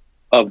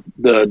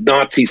the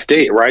Nazi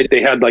state, right?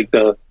 They had like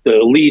the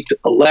elite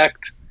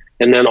elect,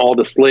 and then all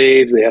the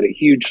slaves. They had a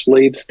huge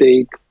slave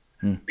state.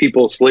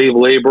 People, slave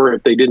labor.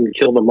 If they didn't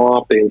kill them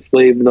off, they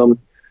enslaved them.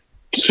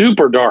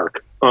 Super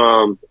dark.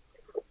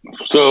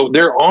 So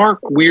there are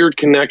weird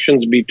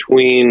connections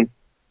between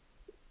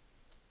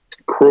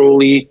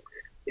Crowley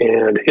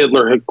and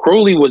Hitler.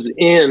 Crowley was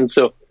in,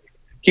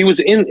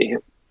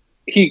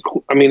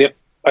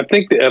 I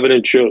think the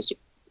evidence shows,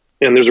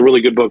 and there's a really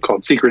good book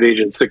called Secret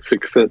Agent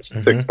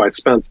 666 by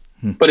Spence,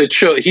 but it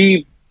showed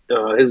his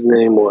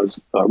name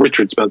was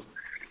Richard Spence.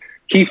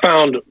 He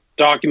found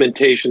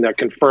documentation that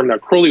confirmed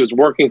that Crowley was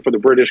working for the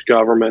British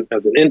government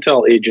as an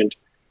intel agent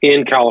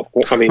in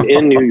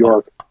in New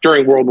York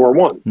during World War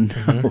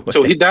I.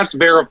 So that's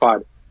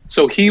verified.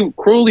 So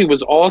Crowley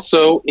was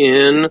also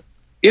in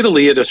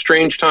Italy at a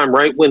strange time,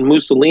 right when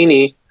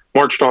Mussolini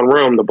marched on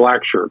Rome, the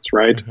black shirts,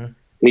 right? And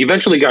he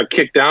eventually got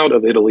kicked out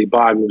of Italy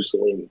by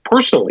Mussolini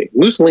personally.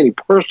 Mussolini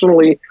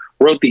personally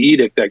wrote the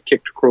edict that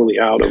kicked Crowley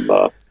out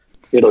of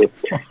Italy.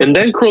 And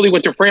then Crowley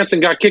went to France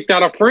and got kicked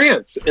out of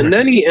France. And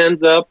then he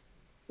ends up,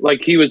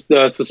 like, he was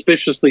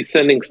suspiciously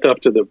sending stuff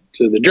to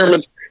the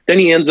Germans. Then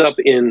he ends up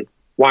in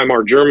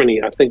Weimar,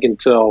 Germany, I think,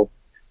 until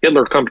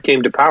Hitler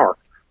came to power.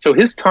 So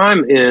his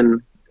time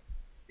in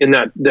in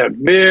that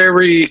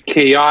very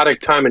chaotic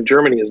time in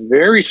Germany is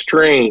very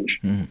strange.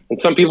 And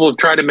some people have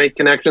tried to make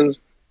connections,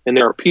 and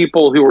there are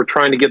people who were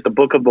trying to get the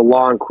Book of the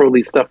Law and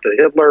Crowley stuff to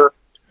Hitler.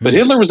 But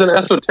Hitler was an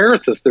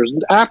esotericist. There's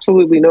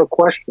absolutely no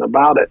question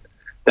about it,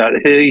 that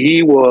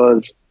he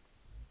was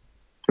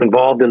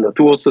involved in the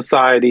Thule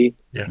Society,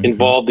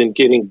 involved in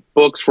getting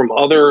books from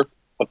other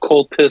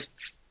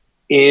occultists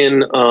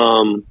in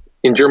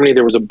Germany.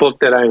 There was a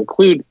book that I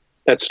include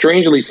that's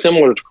strangely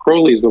similar to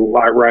Crowley's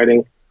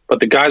writing, but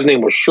the guy's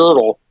name was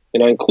Schertl,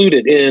 and I include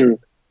it in,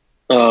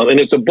 and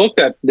it's a book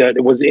that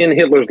was in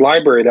Hitler's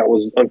library that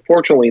was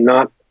unfortunately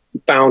not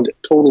found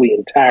totally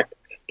intact,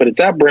 but it's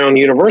at Brown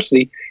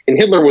University, and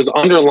Hitler was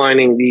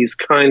underlining these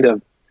kind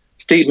of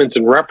statements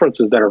and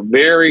references that are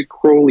very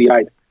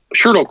Crowleyite.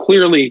 Schertl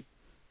clearly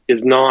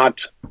is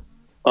not,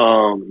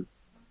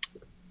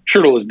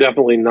 Schertl is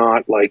definitely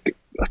not like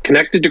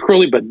connected to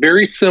Crowley, but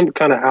very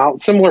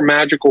similar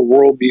magical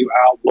worldview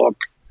outlook.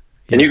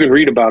 And you can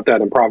read about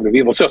that in Prophet of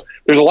Evil. So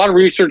there's a lot of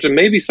research, and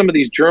maybe some of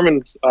these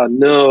Germans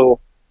know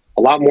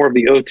a lot more of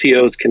the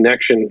OTO's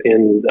connection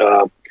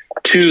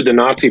to the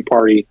Nazi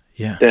Party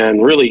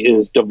than really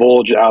is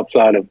divulged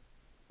outside of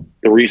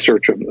the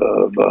research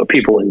of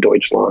people in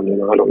Deutschland.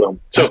 I don't know.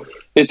 So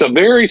it's a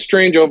very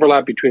strange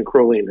overlap between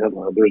Crowley and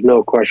Hitler. There's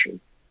no question.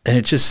 And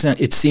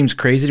it seems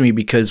crazy to me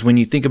because when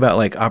you think about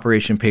like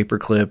Operation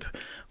Paperclip,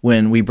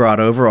 when we brought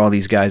over all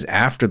these guys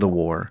after the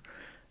war,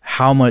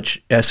 how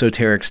much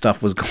esoteric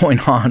stuff was going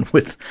on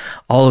with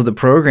all of the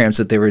programs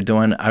that they were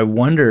doing. I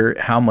wonder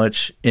how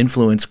much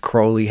influence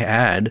Crowley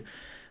had.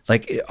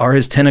 Like, are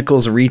his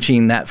tentacles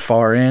reaching that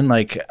far in?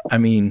 Like, I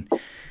mean,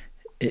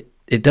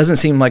 it doesn't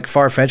seem like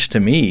far-fetched to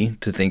me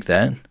to think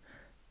that.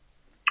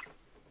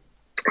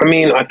 I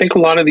mean, I think a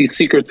lot of these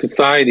secret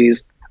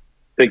societies,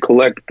 they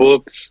collect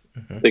books,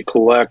 they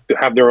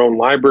have their own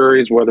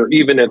libraries, whether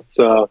if it's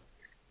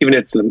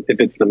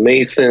the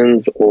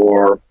Masons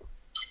or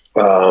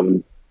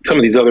some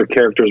of these other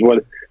characters,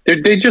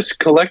 they just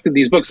collected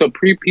these books. So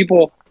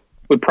people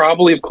would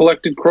probably have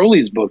collected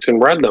Crowley's books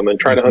and read them and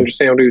try to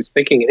understand what he was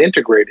thinking and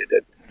integrated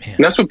it. Man.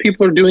 And that's what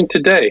people are doing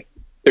today.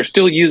 They're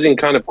still using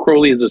kind of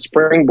Crowley as a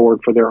springboard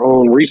for their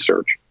own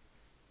research.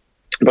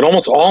 But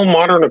almost all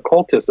modern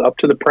occultists up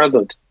to the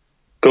present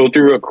go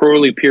through a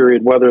Crowley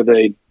period, whether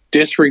they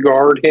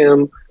disregard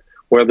him,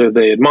 whether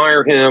they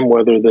admire him,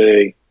 whether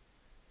they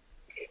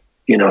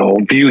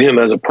view him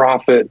as a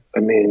prophet.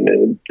 I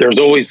mean, there's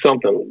always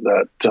something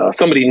that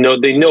somebody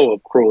know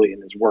of Crowley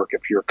and his work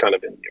if you're kind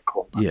of in the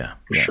occult.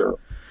 For sure.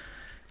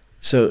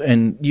 So,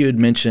 and you had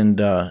mentioned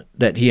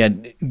that he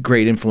had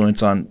great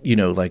influence on,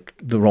 like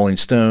the Rolling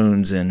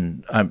Stones,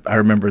 and I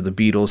remember the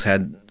Beatles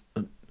had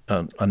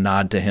a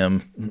nod to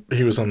him.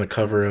 He was on the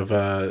cover of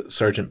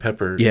Sgt.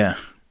 Pepper. Yeah.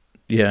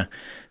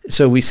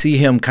 So we see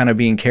him kind of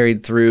being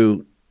carried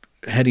through,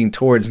 heading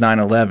towards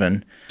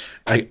 9/11.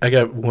 I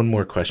got one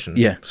more question.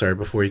 Yeah. Sorry,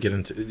 before you get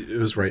into it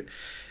was right.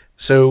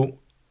 So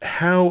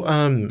how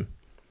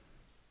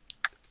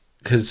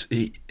because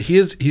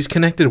he's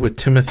connected with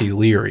Timothy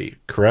Leary,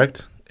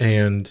 correct?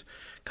 And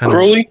kind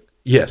Crowley?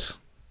 Yes.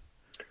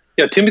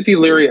 Yeah, Timothy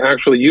Leary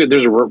actually.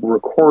 There's a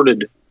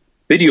recorded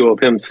video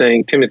of him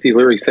saying, Timothy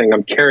Leary saying,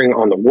 "I'm carrying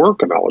on the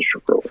work of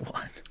Aleister Crowley."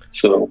 What?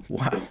 So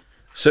wow.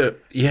 So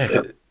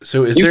yeah.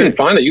 So you can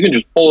find it. You can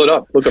just pull it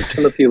up. Look up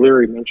Timothy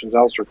Leary mentions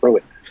Aleister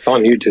Crowley. It's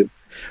on YouTube.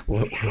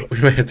 Well, we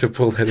might have to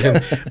pull that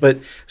in. But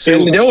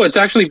so it's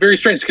actually very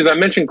strange because I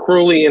mentioned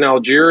Crowley in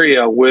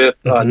Algeria with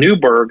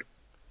Newberg.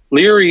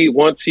 Leary,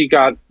 once he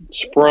got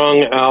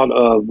sprung out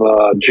of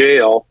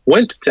jail,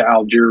 went to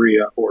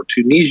Algeria or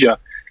Tunisia,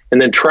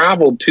 and then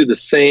traveled to the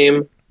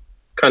same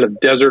kind of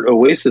desert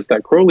oasis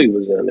that Crowley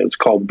was in. It was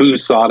called Bou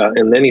Sada.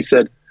 And then he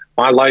said,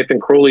 "My life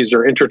and Crowley's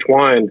are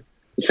intertwined.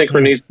 The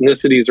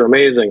synchronicities are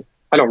amazing."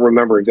 I don't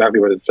remember exactly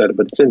what it said,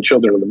 but it's in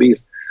Children of the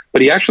Beast.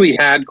 But he actually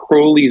had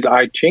Crowley's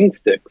I Ching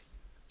sticks.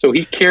 So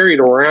he carried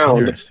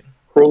around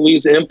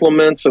Crowley's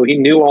implements, so he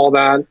knew all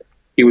that.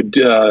 He would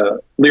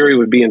Leary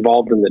would be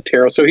involved in the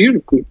tarot. So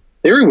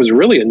Leary was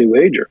really a New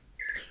Ager.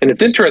 And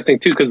it's interesting,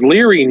 too, because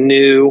Leary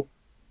knew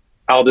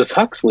Aldous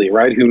Huxley,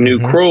 right, who knew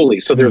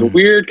Crowley. So there's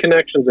weird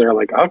connections there.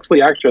 Like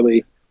Huxley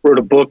actually wrote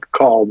a book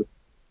called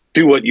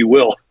Do What You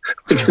Will,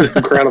 which is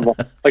incredible.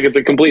 Like it's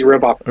a complete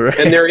ripoff. Right.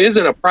 And there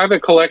isn't a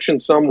private collection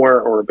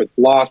somewhere, or if it's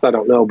lost, I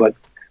don't know, but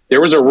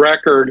there was a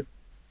record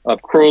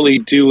of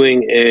Crowley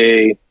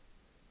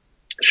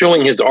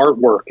showing his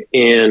artwork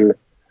in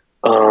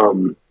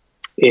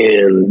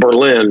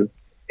Berlin,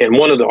 and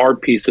one of the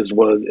art pieces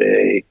was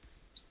a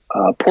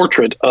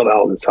portrait of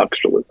Aldous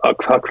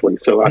Huxley.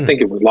 So I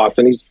think it was lost,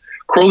 and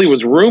Crowley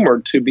was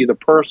rumored to be the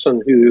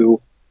person who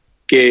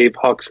gave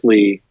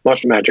Huxley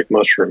magic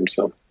mushrooms.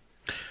 So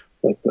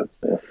that's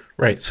that.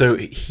 Right. So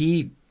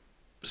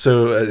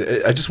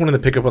I just wanted to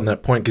pick up on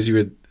that point because you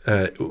would.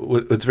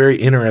 What's very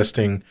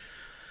interesting,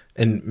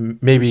 and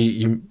maybe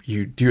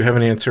you do have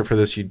an answer for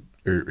this,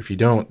 or if you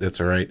don't,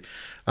 that's all right.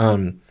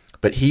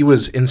 But he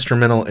was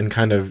instrumental in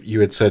kind of,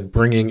 you had said,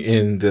 bringing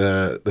in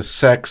the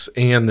sex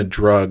and the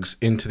drugs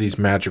into these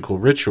magical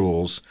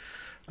rituals.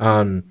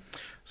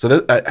 So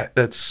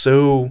that's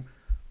so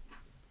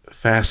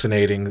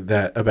fascinating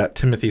that about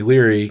Timothy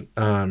Leary,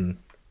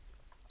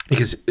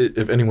 because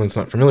if anyone's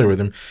not familiar with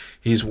him,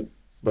 he's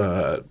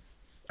I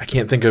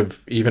can't think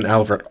of even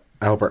Albert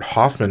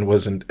Hoffman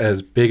wasn't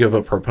as big of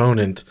a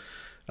proponent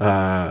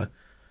than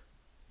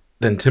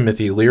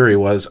Timothy Leary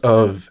was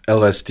of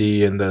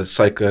LSD and the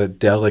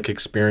psychedelic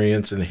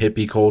experience and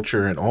hippie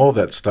culture and all of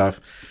that stuff.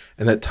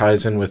 And that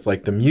ties in with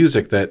like the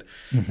music that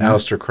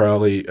Aleister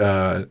Crowley,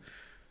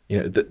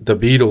 the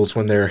Beatles,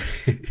 when they're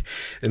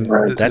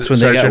that's when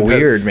they got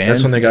weird, man.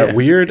 That's when they got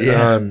weird.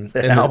 Yeah.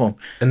 That album.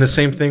 And the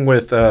same thing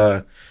with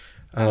Led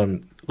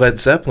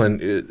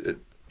Zeppelin.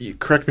 You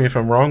correct me if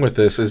I'm wrong with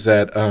this. Is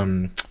that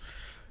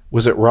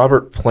was it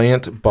Robert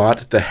Plant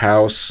bought the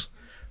house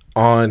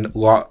on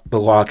the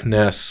Loch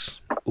Ness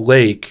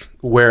Lake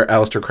where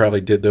Aleister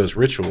Crowley did those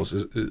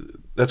rituals?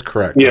 That's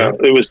correct. Yeah, right?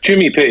 It was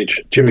Jimmy Page.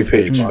 Jimmy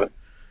Page. Bought it.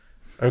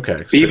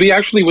 Okay. He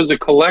actually was a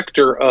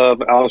collector of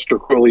Aleister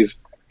Crowley's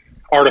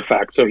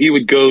artifacts. So he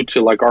would go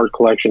to like art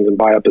collections and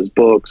buy up his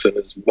books and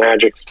his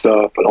magic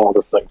stuff and all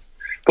those things.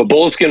 But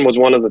Boleskine was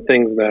one of the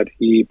things that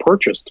he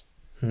purchased.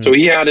 So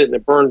he had it and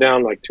it burned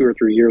down like 2 or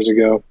 3 years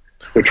ago.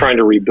 They're trying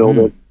to rebuild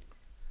it.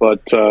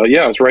 But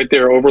it's right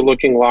there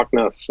overlooking Loch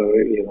Ness.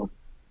 So,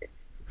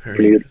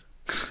 pretty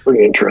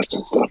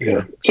interesting stuff.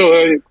 Yeah.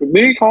 So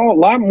they call a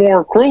lot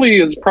more. Crowley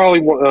is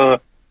probably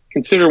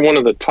considered one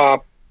of the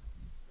top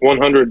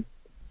 100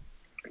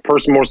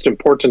 most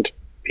important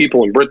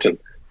people in Britain.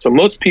 So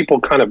most people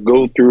kind of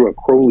go through a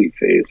Crowley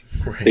phase.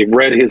 Right. They've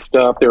read his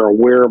stuff. They're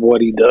aware of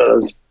what he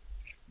does.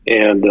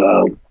 And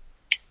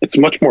it's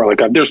much more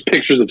like there's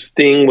pictures of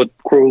Sting with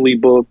Crowley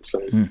books.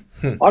 And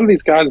a lot of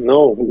these guys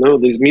know,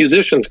 these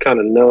musicians kind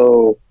of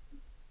know.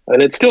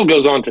 And it still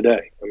goes on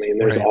today. I mean,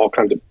 there's all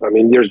kinds of,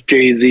 there's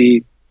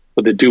Jay-Z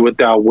with the Do What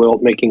Thou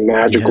Wilt, making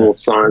magical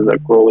signs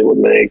that Crowley would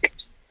make.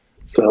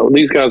 So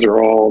these guys are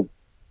all,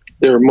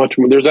 they're much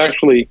more. There's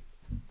actually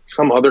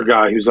some other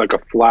guy who's like a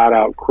flat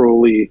out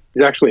Crowley.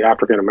 He's actually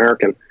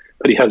African-American,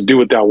 but he has Do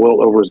What Thou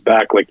Wilt over his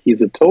back. Like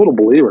he's a total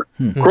believer.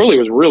 Crowley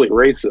was really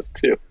racist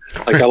too.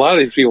 Like a lot of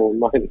these people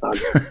might not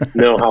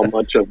know how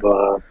much of,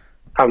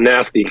 how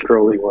nasty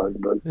Crowley was,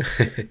 but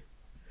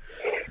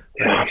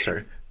I'm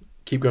sorry.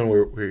 Keep going where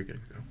you're going to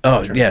go.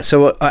 Oh, yeah.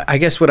 So I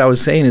guess what I was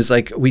saying is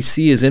like we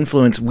see his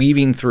influence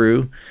weaving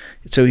through.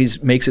 So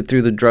makes it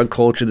through the drug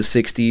culture, the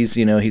 60s.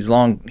 He's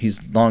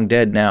long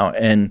dead now.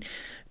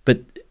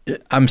 But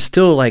I'm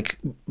still like,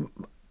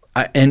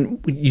 when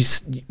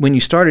you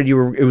started,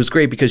 it was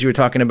great because you were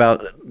talking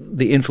about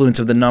the influence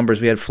of the numbers.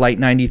 We had Flight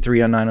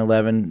 93 on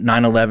 9/11,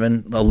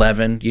 9/11,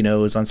 11. It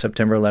was on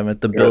September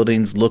 11th. The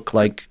buildings look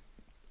like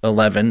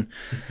 11.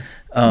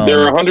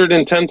 They're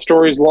 110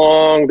 stories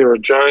long. They're a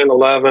giant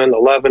 11.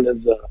 11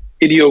 is a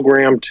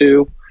ideogram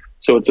too,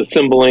 so it's a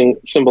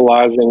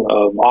symbolizing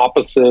of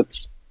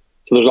opposites.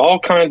 So there's all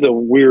kinds of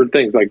weird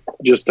things, like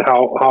just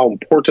how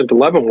important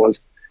 11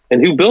 was,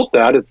 and who built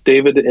that? It's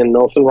David and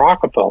Nelson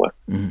Rockefeller.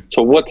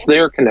 So what's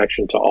their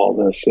connection to all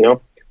this?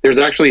 There's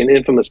actually an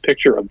infamous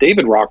picture of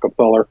David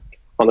Rockefeller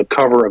on the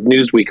cover of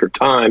Newsweek or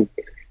Time.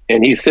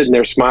 And he's sitting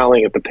there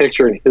smiling at the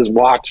picture, and his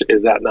watch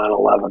is at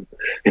 9/11.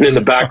 And in the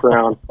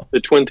background,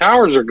 the Twin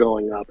Towers are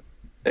going up.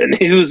 And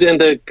who's in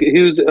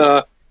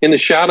the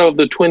shadow of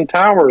the Twin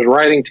Towers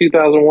writing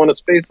 2001: A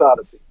Space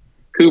Odyssey?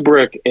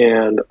 Kubrick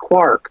and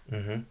Clark.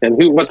 And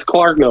what's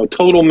Clark know?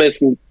 Total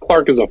Mason.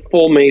 Clark is a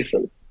full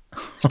Mason,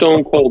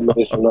 stone cold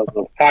Mason of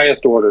the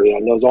highest order. Yeah,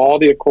 knows all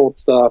the occult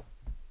stuff.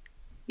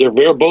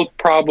 They're both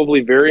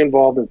probably very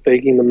involved in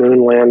faking the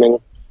moon landing.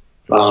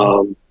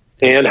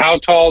 And how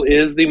tall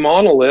is the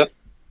monolith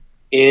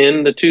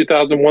in the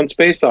 2001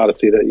 Space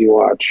Odyssey that you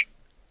watch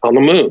on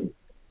the moon?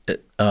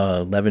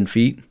 11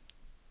 feet.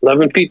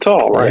 11 feet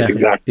tall, right? Yeah,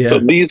 exactly. yeah. So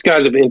these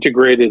guys have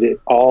integrated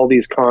all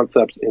these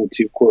concepts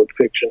into, quote,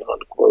 fiction,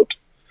 unquote.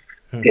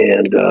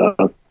 And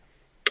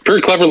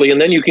very cleverly.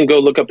 And then you can go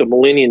look up the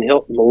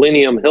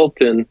Millennium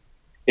Hilton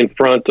in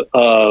front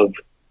of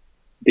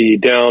the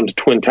downed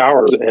Twin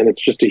Towers, and it's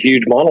just a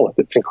huge monolith.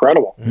 It's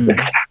incredible.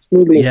 It's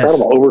absolutely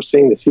incredible,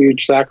 overseeing this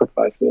huge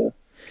sacrifice. Yeah.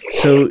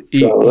 So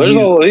these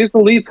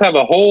elites have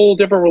a whole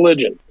different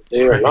religion.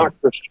 They are not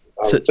Christian.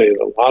 I would say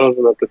a lot of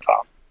them at the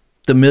top.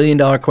 The $1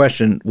 million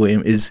question,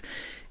 William, is: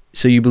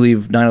 so you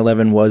believe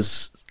 9/11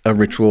 was a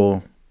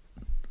ritual?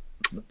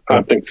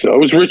 I think so. It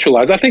was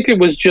ritualized. I think it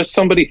was just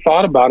somebody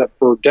thought about it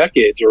for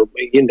decades or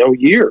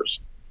years.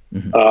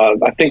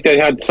 I think they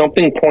had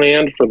something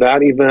planned for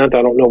that event.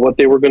 I don't know what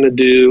they were going to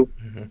do,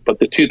 but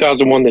the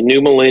 2001, the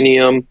new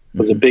millennium,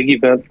 was a big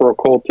event for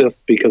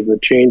occultists because the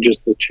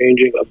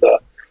changing of the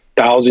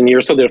 1,000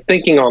 years. So they're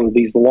thinking on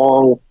these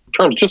long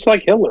terms, just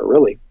like Hitler,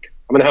 really.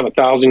 I'm going to have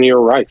 1,000-year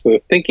Reich. So they're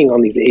thinking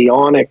on these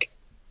aeonic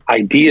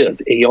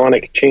ideas,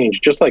 aeonic change,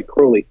 just like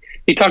Crowley.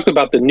 He talked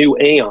about the new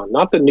aeon,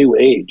 not the new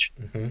age,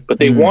 but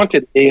they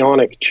wanted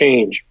aeonic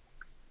change.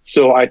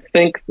 So I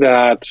think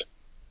that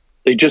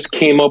they just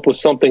came up with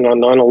something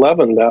on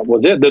 9/11 that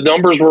was it. The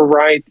numbers were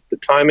right. The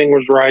timing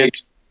was right.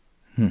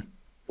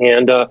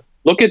 And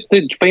look at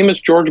the famous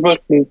George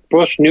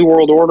Bush New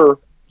World Order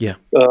Yeah.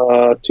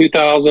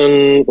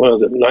 2000, what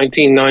was it,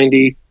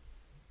 1990,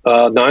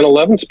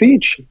 9/11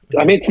 speech.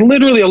 I mean, it's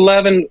literally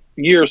 11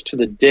 years to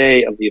the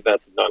day of the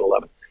events of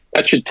 9/11.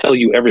 That should tell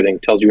you everything.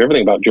 Tells you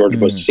everything about George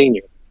Bush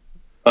Sr.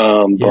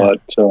 But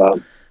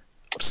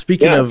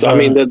speaking of, I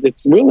mean,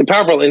 it's really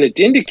powerful, and it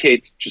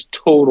indicates just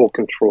total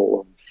control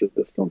of the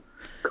system,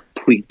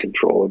 complete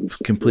control of the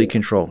system. Complete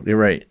control. You're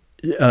right.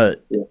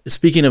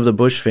 Speaking of the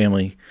Bush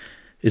family,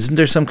 isn't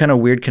there some kind of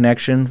weird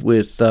connection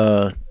with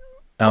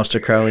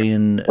Aleister Crowley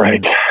and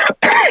right?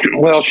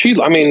 Well,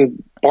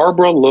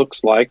 Barbara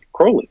looks like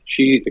Crowley.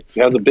 She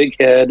has a big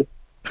head.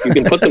 You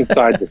can put them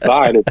side to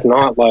side. It's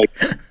not like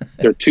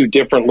they're two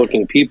different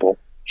looking people.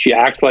 She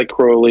acts like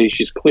Crowley.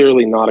 She's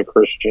clearly not a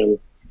Christian.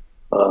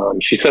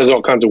 She says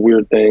all kinds of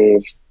weird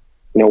things.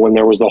 You know, when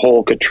there was the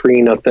whole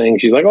Katrina thing,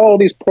 she's like, "Oh,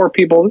 these poor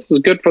people. This is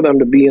good for them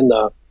to be in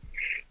the,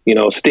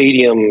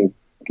 stadium,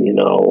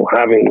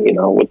 having,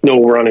 with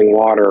no running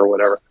water or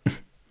whatever."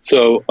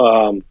 So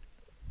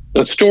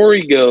the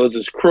story goes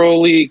is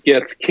Crowley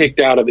gets kicked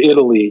out of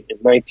Italy in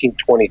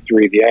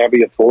 1923. The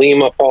Abbey of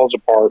Thelema falls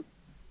apart.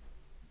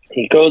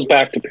 He goes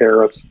back to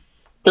Paris.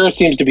 Paris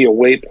seems to be a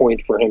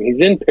waypoint for him.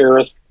 He's in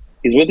Paris.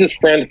 He's with his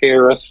friend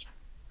Harris,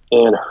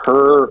 and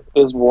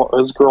his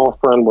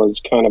girlfriend was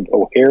kind of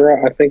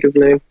O'Hara, I think his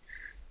name.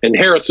 And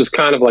Harris was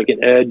kind of like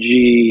an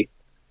edgy,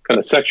 kind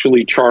of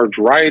sexually charged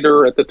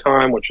writer at the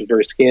time, which was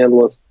very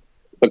scandalous.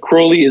 But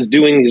Crowley is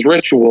doing these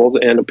rituals,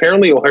 and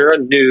apparently O'Hara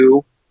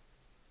knew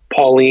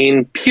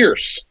Pauline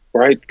Pierce,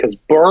 right? Because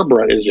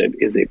Barbara is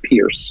a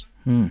Pierce.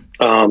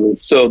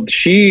 So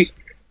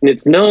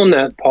it's known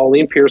that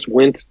Pauline Pierce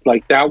went,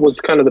 like, that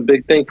was kind of the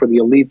big thing for the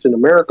elites in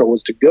America,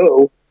 was to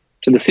go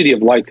to the City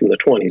of Lights in the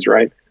 20s,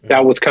 right?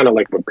 That was kind of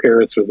like when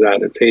Paris was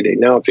at its heyday.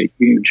 Now it's a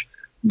huge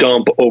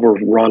dump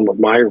overrun with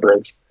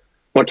migrants,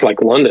 much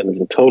like London is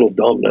a total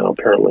dump now,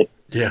 apparently.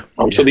 Yeah.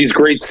 So these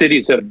great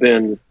cities have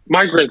been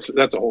migrants.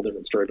 That's a whole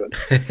different story,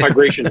 but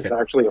migration is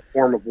actually a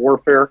form of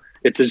warfare.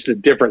 It's just a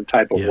different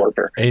type of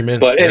warfare. Amen.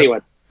 But anyway,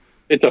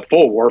 it's a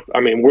full war. I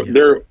mean,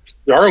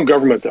 our own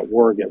government's at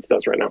war against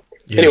us right now.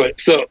 Anyway,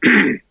 so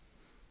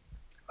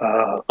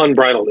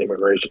unbridled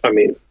immigration. I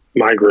mean,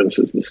 migrants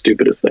is the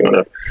stupidest thing on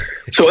earth.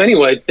 So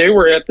anyway, they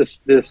were at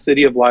this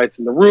City of Lights,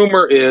 and the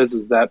rumor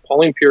is that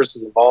Pauline Pierce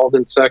is involved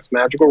in sex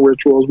magical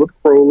rituals with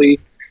Crowley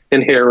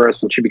and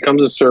Harris, and she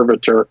becomes a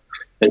servitor.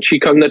 And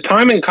the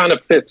timing kind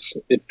of fits.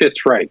 It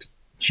fits right.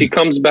 She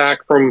comes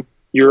back from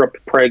Europe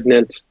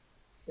pregnant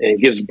and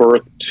gives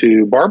birth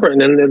to Barbara.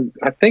 And then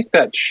I think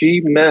that she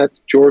met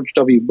George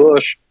W.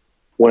 Bush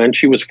when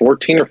she was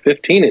 14 or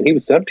 15, and he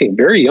was 17,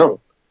 very young.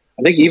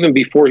 I think even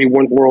before he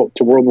went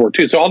to World War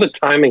II. So all the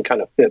timing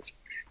kind of fits.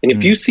 And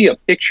if you see a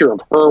picture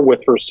of her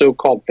with her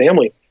so-called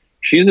family,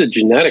 she's a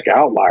genetic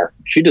outlier.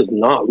 She does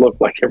not look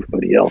like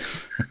everybody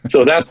else.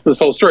 So that's this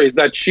whole story, is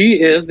that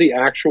she is the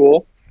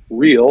actual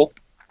real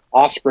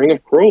offspring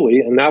of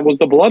Crowley, and that was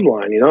the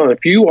bloodline.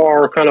 If you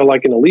are kind of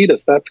like an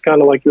elitist, that's kind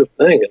of like your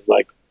thing. It's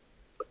like,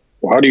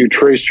 well, how do you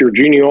trace your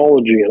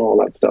genealogy and all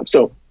that stuff?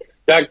 So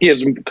that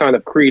gives kind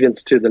of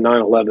credence to the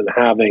 9/11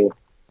 having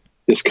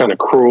this kind of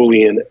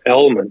Crowleyan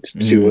element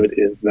to it,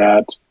 is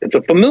that it's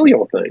a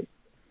familial thing.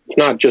 It's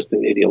not just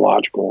an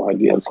ideological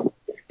idea.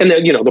 And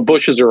then, the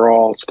Bushes are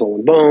all skull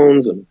and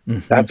bones, and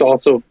that's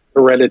also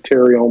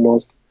hereditary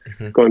almost,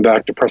 going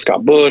back to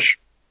Prescott Bush.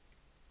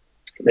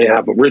 They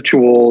have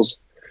rituals.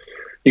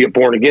 You get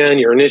born again,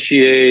 you're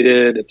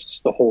initiated. It's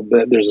just the whole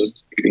bit. There's,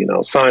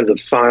 signs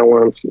of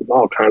silence, and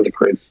all kinds of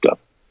crazy stuff.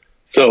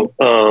 So,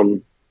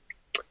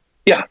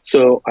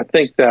 so I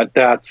think that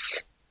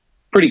that's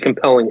pretty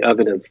compelling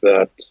evidence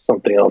that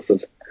something else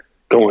is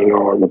going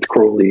on with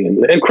Crowley.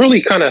 And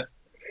Crowley kind of,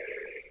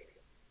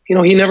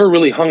 he never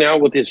really hung out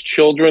with his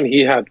children.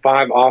 He had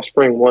 5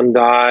 offspring, 1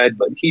 died,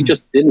 but he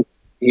just didn't.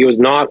 He was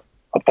not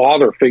a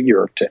father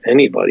figure to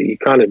anybody.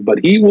 But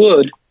he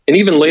would, and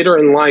even later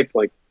in life,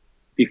 like,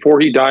 before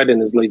he died in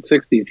his late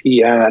 60s, he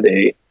had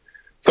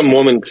some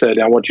woman said,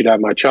 "I want you to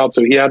have my child."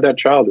 So he had that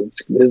child.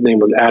 His name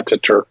was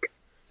Ataturk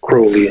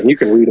Crowley, and you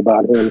can read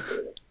about him.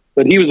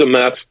 But he was a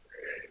mess.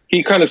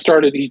 He kind of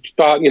started, he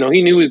thought, he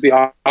knew he was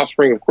the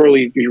offspring of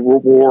Crowley. He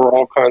wore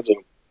all kinds of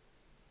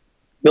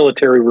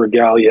military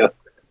regalia,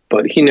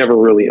 but he never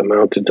really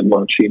amounted to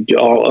much,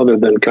 other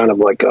than kind of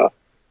like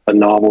a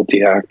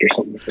novelty act or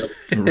something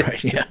like that.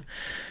 Right, yeah.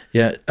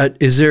 Yeah.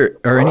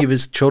 Are any of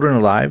his children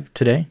alive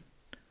today?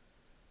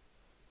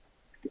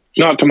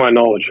 Not to my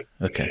knowledge.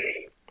 Okay.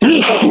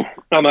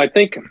 I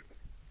think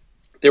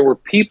there were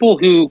people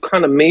who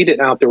kind of made it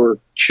out. There were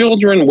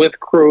children with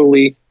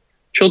Crowley,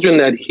 children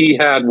that he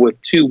had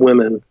with 2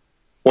 women.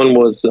 One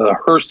was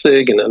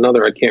Hersig, and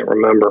another I can't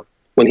remember,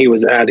 when he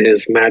was at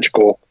his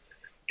magical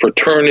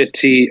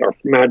fraternity or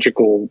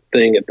magical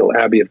thing at the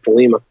Abbey of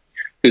Thelema.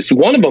 So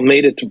one of them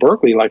made it to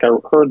Berkeley. Like, I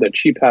heard that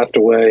she passed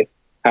away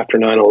after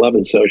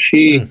 9/11. So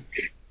she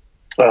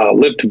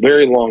lived a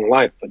very long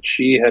life, but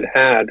she had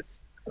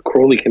a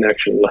Crowley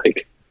connection,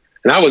 like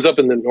And I was up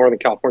in the Northern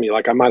California,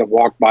 like I might have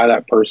walked by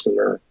that person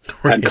or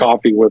had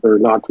coffee with her,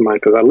 not to my,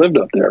 because I lived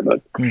up there.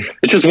 But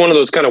it's just one of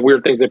those kind of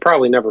weird things. They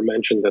probably never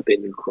mentioned that they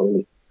knew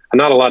Crowley. And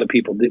not a lot of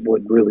people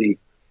would really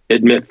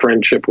admit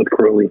friendship with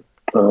Crowley.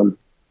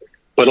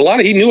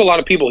 But he knew a lot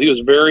of people. He was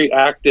a very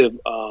active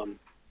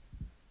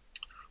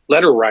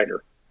letter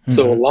writer.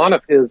 So a lot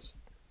of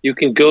you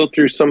can go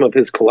through some of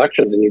his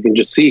collections and you can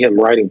just see him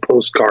writing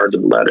postcards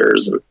and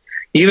letters. And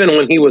even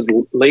when he was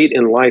late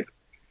in life,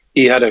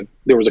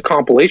 there was a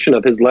compilation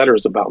of his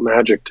letters about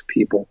magic to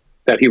people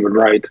that he would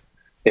write,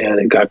 and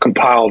it got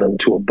compiled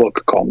into a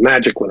book called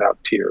Magic Without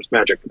Tears,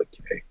 Magic with a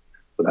K,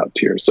 Without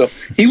Tears. So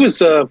he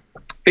was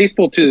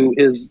faithful to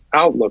his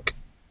outlook,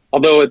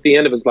 although at the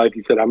end of his life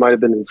he said, I might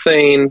have been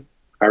insane,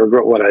 I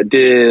regret what I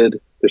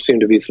did, there seemed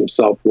to be some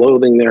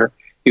self-loathing there.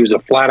 He was a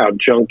flat-out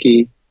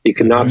junkie. He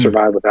could not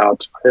survive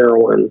without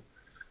heroin,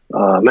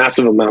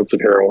 massive amounts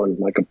of heroin,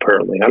 like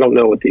apparently. I don't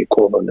know what the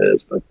equivalent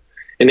is, but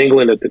in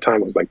England at the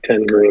time, it was like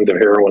 10 grains of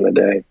heroin a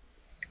day.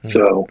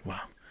 So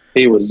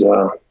he was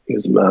a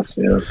mess.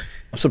 Yeah.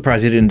 I'm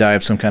surprised he didn't die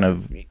of some kind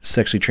of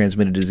sexually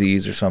transmitted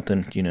disease or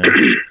something,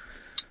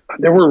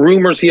 There were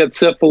rumors he had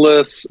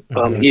syphilis.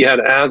 He had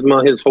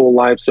asthma his whole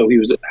life. So he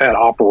had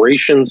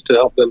operations to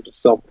help him to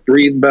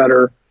self-breathe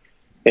better.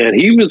 And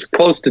he was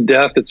close to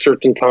death at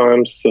certain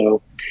times.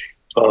 So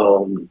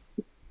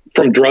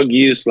from drug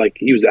use, like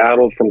he was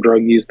addled from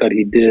drug use that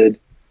he did.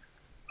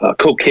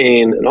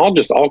 Cocaine and all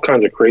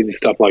kinds of crazy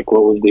stuff. Like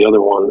what was the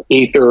other one?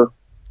 Ether.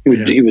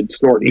 He would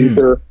snort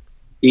ether,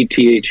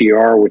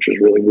 ETHER, which is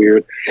really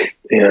weird,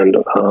 and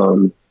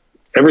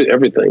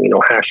everything.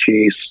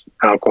 Hashish,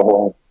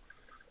 alcohol.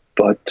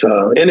 But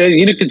and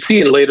you could see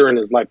it later in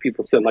his life.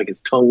 People said like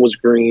his tongue was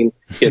green.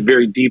 He had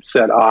very deep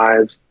set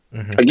eyes.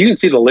 Like you can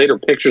see the later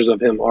pictures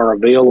of him are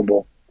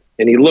available,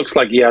 and he looks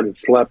like he hadn't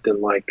slept in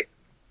like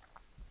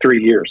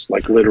 3 years.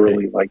 Like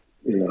literally, like.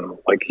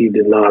 Like he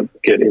did not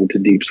get into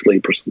deep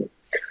sleep or something.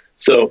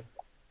 So,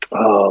 he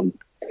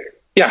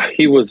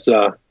was,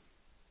 but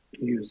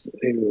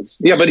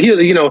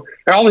he,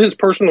 all his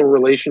personal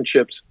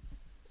relationships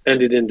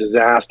ended in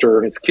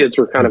disaster. His kids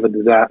were kind of a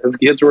disaster. His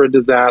kids were a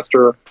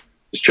disaster.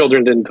 His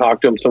children didn't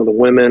talk to him. Some of the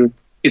women,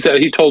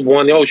 he told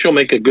one, she'll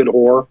make a good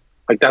whore.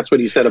 Like that's what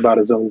he said about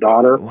his own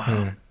daughter.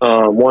 Wow.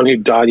 One who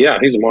died. Yeah,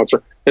 he's a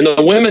monster. And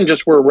the women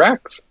just were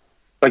wrecks.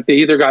 Like they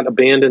either got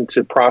abandoned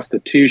to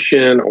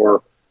prostitution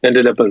or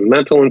ended up in a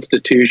mental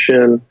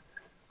institution.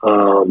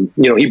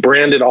 He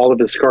branded all of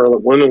his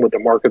Scarlet Women with the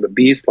mark of the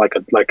beast, like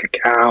a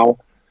cow.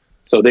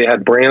 So they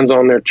had brands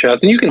on their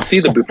chest, and you can see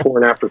the before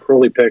and after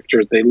Crowley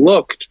pictures. They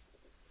look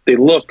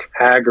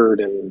haggard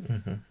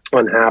and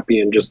unhappy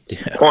and just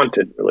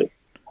haunted, really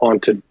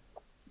haunted.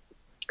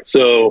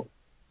 So,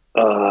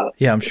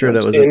 I'm sure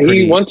that was.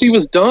 And once he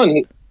was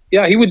done,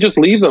 he would just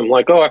leave them.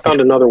 Like, I found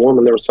another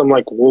woman. There was some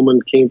like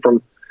woman came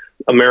from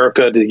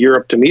America to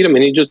Europe to meet him,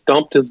 and he just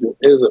dumped his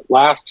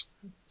last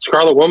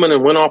Scarlet Woman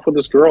and went off with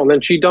this girl, and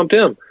then she dumped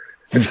him.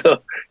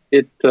 So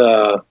it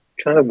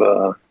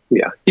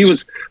he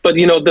was. But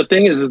the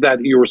thing is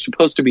that you were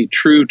supposed to be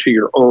true to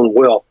your own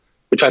will,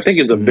 which I think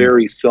is a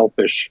very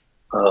selfish,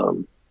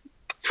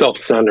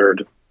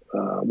 self-centered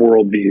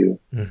worldview.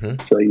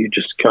 So you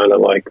just kind of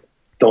like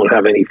don't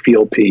have any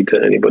fealty to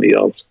anybody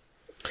else.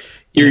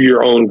 You're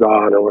your own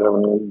god or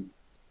whatever.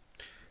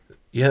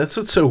 Yeah, that's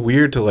what's so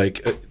weird to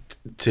like.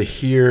 To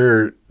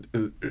hear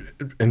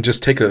and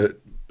just take a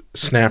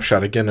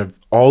snapshot again of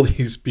all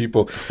these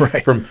people,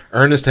 from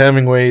Ernest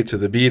Hemingway to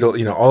the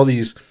Beatles, all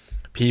these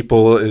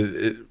people,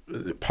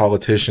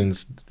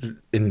 politicians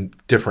in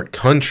different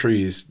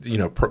countries,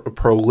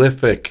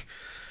 prolific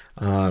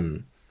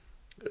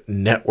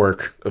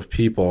network of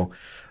people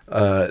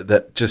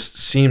that just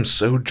seems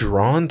so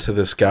drawn to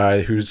this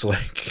guy who's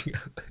like,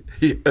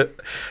 I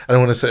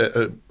don't want to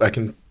say,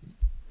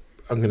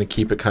 I'm going to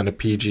keep it kind of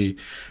PG,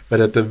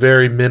 but at the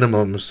very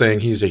minimum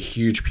saying he's a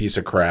huge piece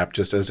of crap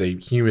just as a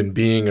human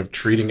being of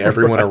treating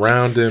everyone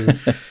around him.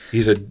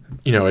 He's a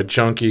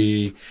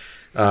junkie,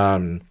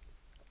 druggie.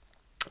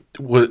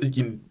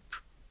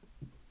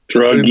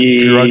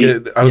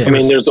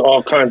 There's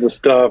all kinds of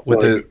stuff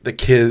with like, the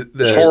kid,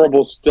 the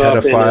horrible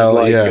stuff,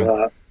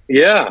 pedophile,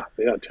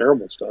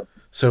 terrible stuff.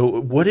 So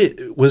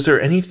was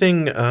there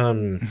anything,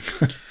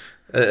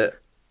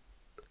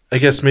 I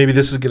guess maybe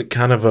this is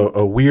kind of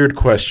a weird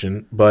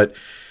question, but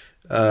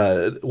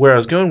where I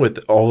was going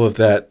with all of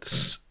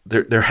that,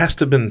 there has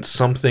to have been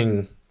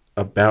something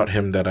about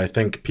him that I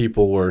think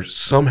people were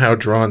somehow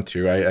drawn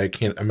to. I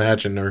can't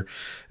imagine,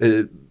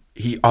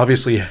 he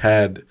obviously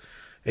had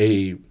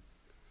there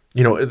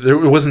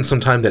wasn't some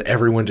time that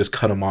everyone just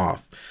cut him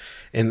off.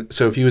 And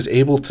so if he was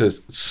able to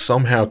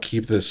somehow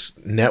keep this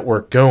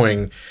network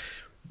going,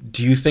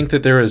 do you think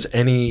that there is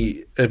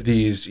any of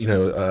these,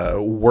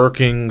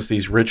 workings,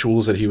 these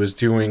rituals that he was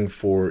doing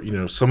for,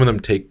 some of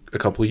them take a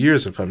couple of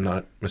years, if I'm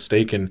not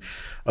mistaken,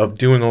 of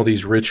doing all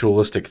these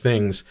ritualistic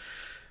things?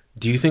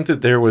 Do you think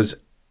that there was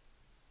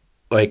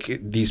like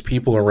these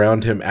people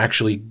around him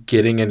actually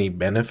getting any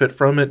benefit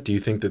from it? Do you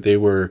think that they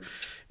were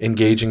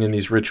engaging in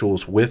these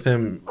rituals with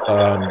him?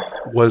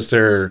 Was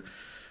there,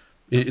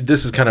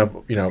 this is kind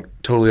of,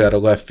 totally out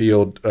of left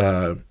field,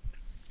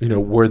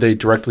 were they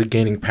directly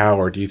gaining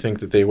power? Do you think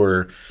that they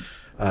were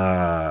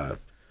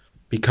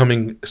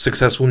becoming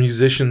successful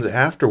musicians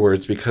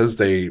afterwards because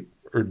they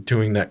are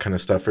doing that kind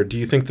of stuff? Or do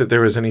you think that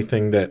there was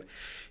anything that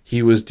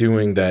he was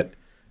doing that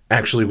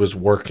actually was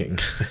working?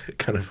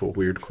 Kind of a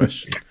weird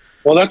question.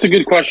 Well, that's a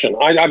good question.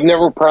 I've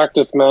never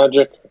practiced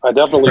magic. I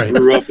definitely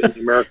grew up in the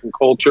American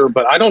culture,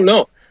 but I don't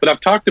know. But I've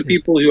talked to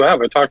people who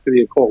have. I talked to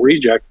the occult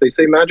rejects. They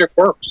say magic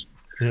works.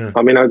 Yeah.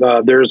 I mean,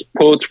 there's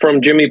quotes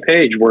from Jimmy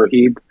Page where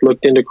he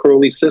looked into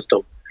Crowley's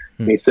system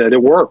and he said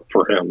it worked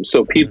for him.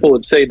 So people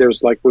would say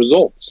there's like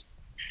results.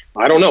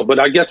 I don't know, but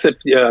I guess if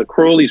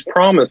Crowley's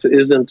promise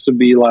isn't to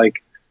be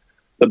like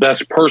the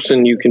best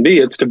person you can be,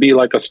 it's to be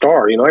like a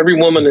star. Every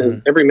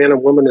man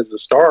and woman is a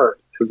star,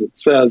 as it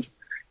says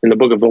in the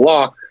Book of the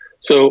Law.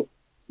 So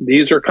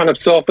these are kind of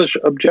selfish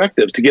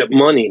objectives to get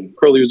money.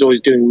 Crowley was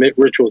always doing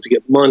rituals to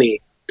get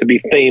money, to be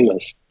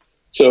famous.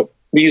 So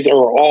these are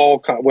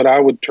all what I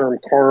would term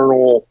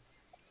carnal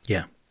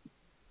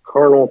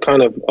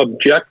kind of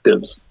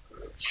objectives.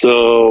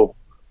 So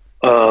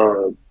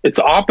it's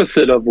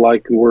opposite of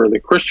like where the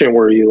Christian,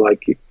 where you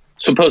like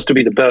supposed to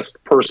be the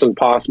best person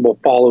possible,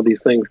 follow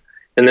these things,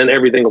 and then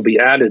everything will be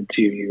added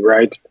to you,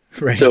 right?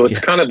 So it's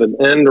kind of an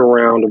end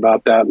around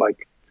about that,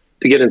 like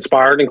to get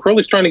inspired. And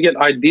Crowley's trying to get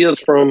ideas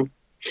from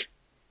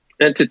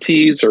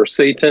entities or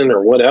Satan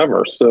or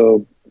whatever.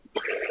 So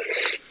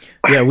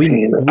yeah, I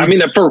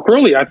mean, for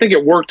Crowley, I think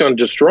it worked on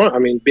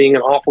being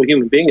an awful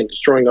human being and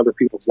destroying other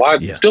people's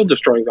lives, and still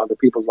destroying other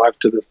people's lives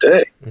to this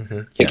day,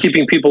 and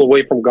keeping people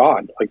away from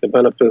God, like the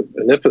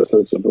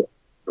beneficence of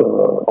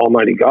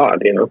Almighty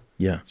God,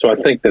 Yeah. So I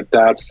think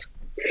that's,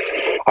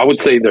 I would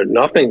say that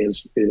nothing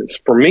is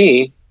for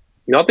me,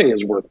 nothing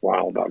is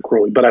worthwhile about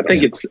Crowley, but I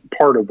think it's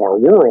part of our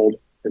world,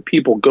 and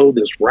people go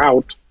this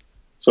route.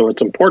 So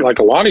it's important. Like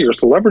a lot of your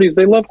celebrities,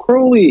 they love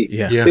Crowley.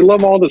 Yeah. They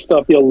love all the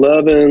stuff, the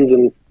 11s,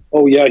 and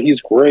oh yeah, he's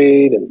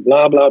great, and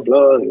blah blah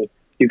blah. And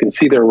you can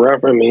see their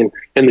reference. I mean,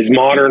 and these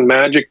modern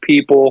magic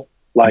people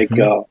like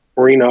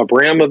Marina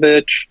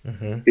Abramovich,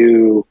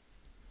 who,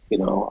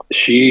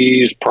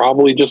 she's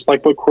probably just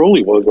like what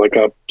Crowley was, like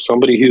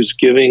somebody who's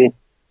giving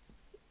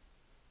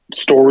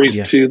stories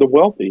to the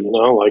wealthy.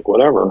 Like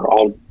whatever,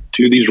 I'll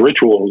do these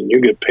rituals, and you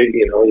get paid.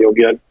 You'll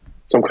get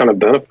some kind of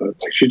benefit.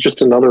 Like she's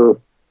just another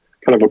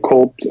kind of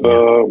occult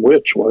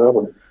witch,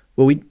 whatever.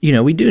 Well,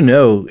 we do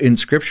know in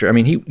Scripture. I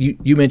mean,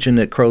 you mentioned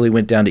that Crowley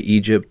went down to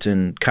Egypt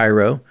and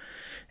Cairo,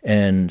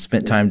 and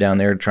spent time down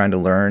there trying to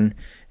learn.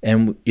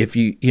 And if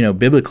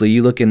biblically,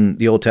 you look in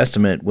the Old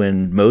Testament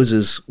when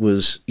Moses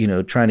was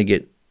trying to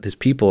get his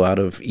people out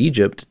of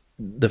Egypt,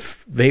 the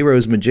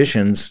Pharaoh's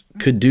magicians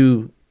could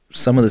do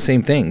some of the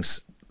same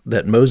things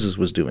that Moses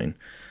was doing.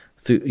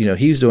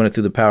 He was doing it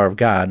through the power of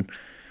God.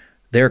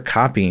 They're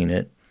copying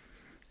it.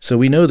 So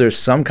we know there's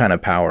some kind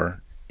of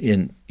power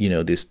in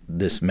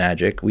this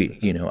magic,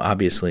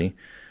 obviously.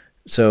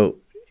 So,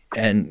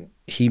 and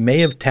he may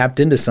have tapped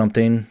into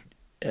something,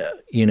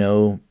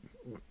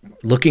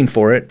 looking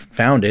for it,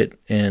 found it,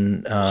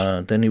 and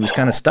then he was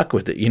kind of stuck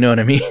with it. You know what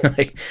I mean?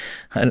 Like,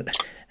 I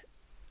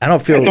don't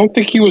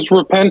think he was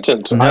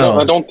repentant. No.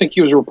 I don't think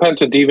he was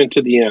repentant even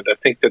to the end. I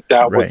think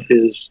that was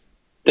his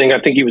thing. I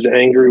think he was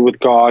angry with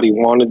God. He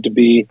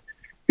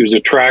was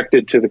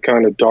attracted to the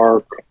kind of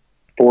dark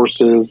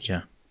forces.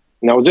 Yeah.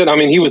 And that was it. I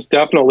mean, he was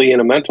definitely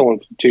in a mental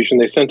institution.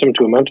 They sent him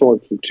to a mental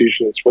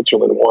institution in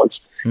Switzerland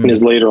once in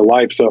his later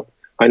life. So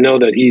I know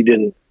that he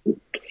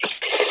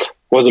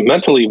wasn't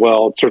mentally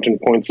well at certain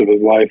points of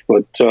his life.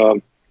 But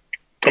I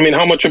mean,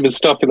 how much of his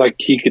stuff like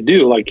he could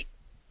do? Like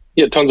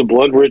he had tons of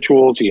blood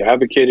rituals. He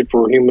advocated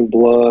for human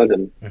blood,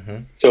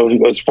 and so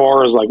as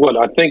far as like what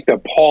I think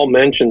that Paul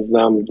mentions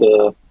them,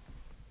 the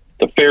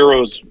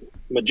Pharaoh's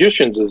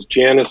magicians as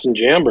Janus and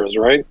Jambres,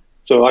 right?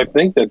 So I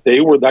think that they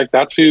were like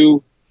that's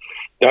who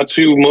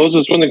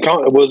Moses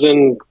was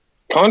in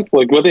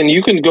conflict with. And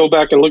you can go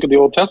back and look at the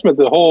Old Testament.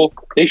 The whole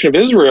nation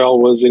of Israel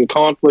was in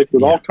conflict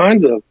with all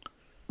kinds of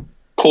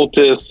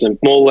cultists and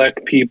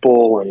Molech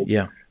people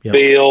and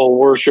Baal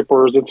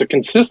worshipers. It's a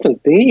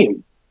consistent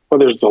theme,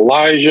 whether it's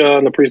Elijah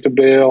and the priest of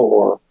Baal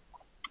or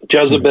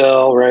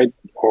Jezebel, right?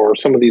 Or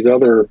some of these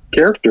other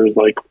characters,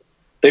 like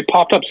they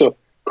popped up. So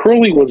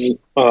Crowley was,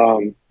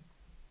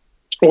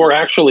 or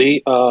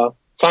actually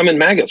Simon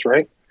Magus,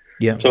 right?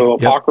 Yeah. So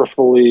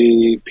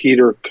apocryphally,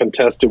 Peter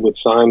contested with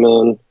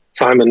Simon.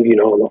 Simon,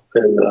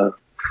 and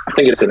I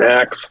think it's an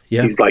Acts.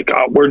 Yeah. He's like,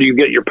 where do you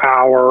get your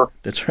power?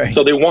 That's right.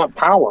 So they want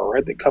power,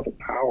 right? They covet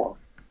power.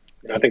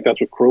 And I think that's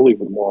what Crowley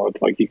would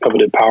want. Like he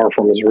coveted power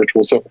from his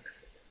ritual. So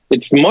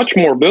it's much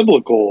more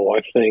biblical,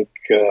 I think,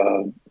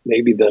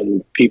 maybe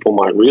than people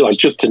might realize,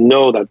 just to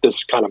know that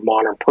this kind of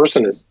modern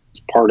person is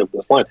part of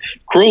this line.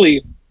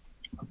 Crowley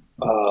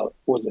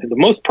was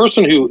the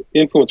person who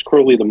influenced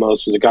Crowley the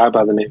most was a guy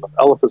by the name of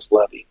Eliphas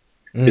Levi.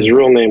 His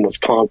real name was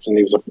Constant.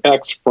 He was an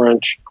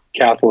ex-French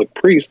Catholic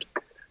priest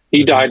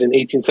He died in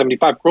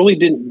 1875. Crowley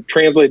didn't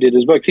translate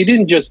his books. He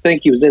didn't just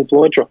think he was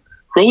influential.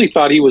 Crowley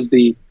thought he was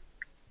the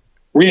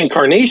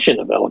reincarnation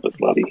of Eliphas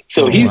Levi.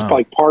 So he's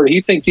like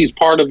he thinks he's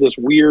part of this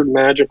weird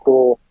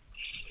magical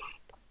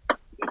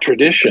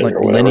tradition like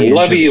or whatever.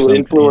 Levi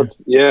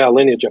influenced,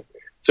 lineage.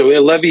 So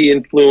Levi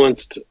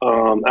influenced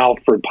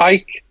Alfred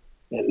Pike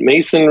and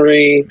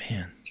Masonry.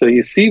 Man. So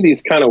you see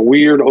these kind of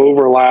weird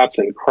overlaps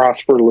and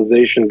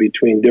cross-fertilization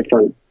between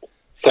different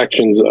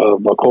sections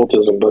of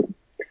occultism. But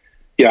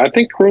yeah, I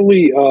think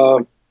Crowley,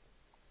 that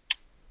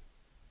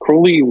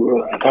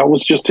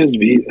was just his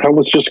view. That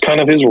was just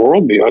kind of his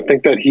worldview. I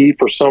think that he,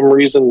 for some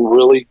reason,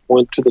 really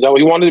went to the devil.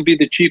 He wanted to be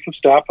the chief of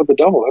staff of the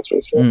devil. That's what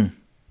he said.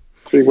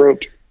 That's what he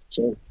wrote.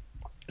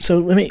 So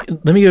let me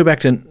go back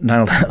to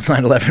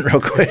 9/11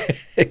 real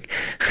quick.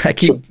 I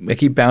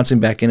keep bouncing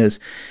back in this.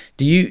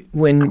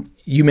 When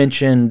you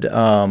mentioned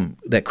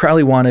that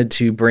Crowley wanted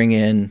to bring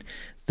in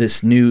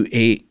this new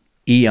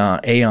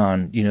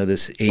aeon,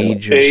 this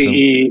age of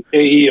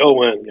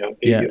Aeon,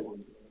 yeah.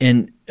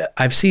 And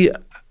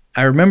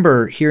I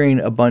remember hearing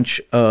a bunch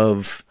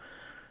of,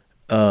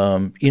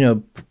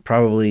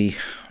 probably,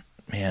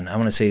 man, I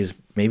want to say is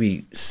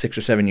maybe 6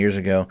 or 7 years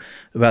ago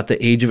about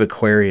the age of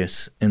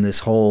Aquarius and this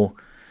whole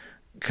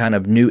kind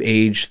of new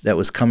age that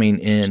was coming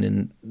in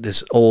and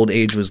this old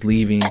age was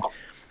leaving.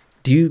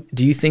 Do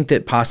you think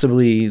that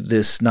possibly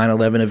this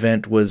 9/11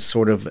 event was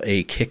sort of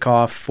a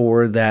kickoff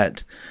for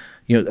that,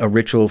 a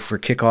ritual for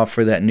kickoff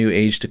for that new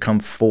age to come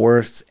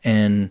forth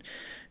and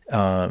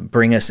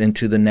bring us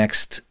into the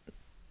next,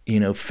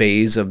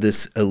 phase of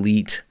this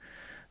elite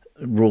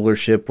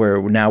rulership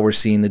where now we're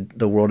seeing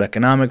the World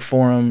Economic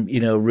Forum,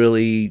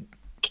 really,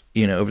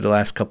 over the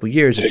last couple of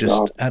years, it's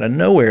just out of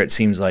nowhere. It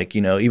seems like,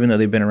 even though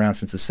they've been around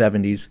since the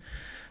 70s,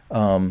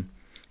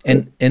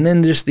 and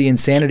then just the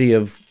insanity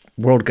of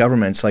world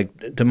governments,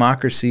 like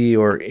democracy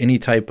or any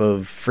type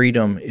of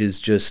freedom is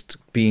just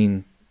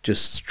being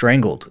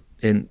strangled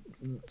in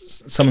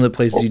some of the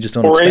places you just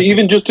don't expect. Or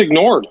even just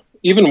ignored.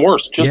 Even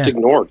worse,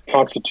 ignored.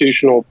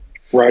 Constitutional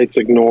rights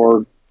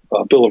ignored,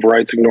 Bill of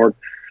Rights ignored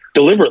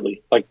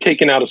deliberately, like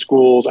taken out of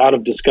schools, out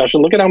of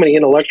discussion. Look at how many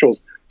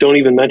intellectuals don't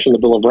even mention the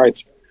Bill of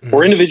Rights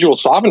or individual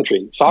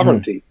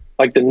sovereignty.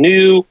 Like the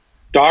new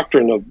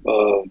doctrine of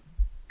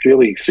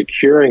really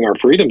securing our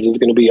freedoms is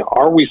going to be,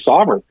 are we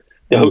sovereign?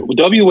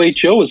 The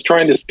WHO is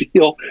trying to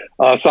steal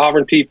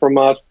sovereignty from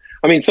us.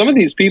 I mean, some of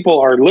these people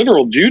are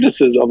literal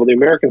Judases of the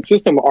American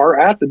system are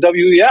at the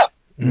WEF.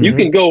 You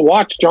can go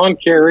watch John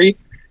Kerry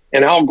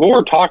and Al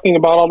Gore talking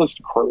about all this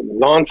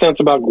nonsense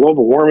about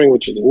global warming,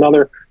 which is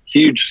another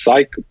huge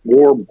psych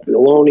war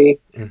baloney,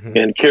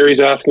 and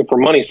Kerry's asking for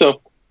money.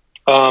 So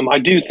I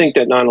do think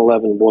that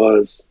 9/11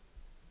 was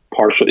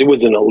partial. It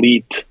was an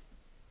elite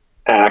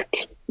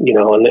act,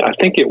 and I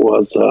think it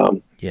was,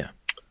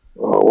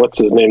 what's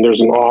his name?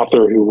 There's an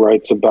author who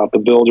writes about the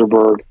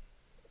Bilderberg,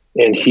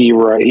 and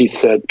he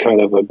said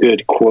kind of a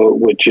good quote,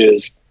 which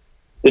is,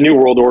 the New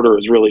World Order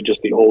is really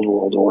just the old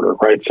world order,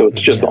 right? So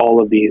it's just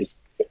all of these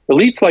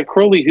elites like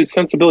Crowley whose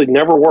sensibility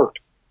never worked.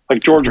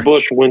 Like George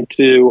Bush went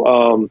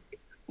to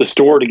the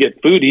store to get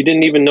food. He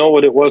didn't even know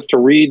what it was to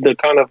read the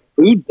kind of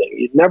food thing.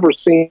 He'd never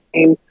seen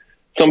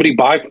somebody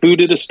buy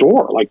food at a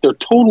store. Like they're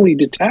totally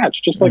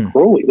detached, just like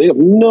Crowley. They have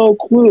no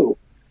clue.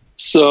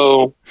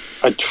 So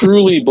I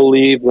truly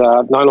believe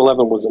that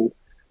 9/11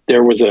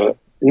 there was a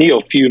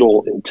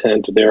neo-feudal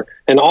intent there.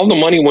 And all the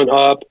money went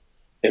up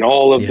and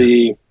all of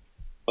the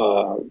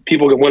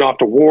people that went off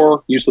to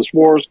war, useless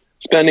wars,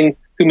 spending,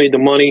 who made the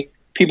money,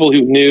 people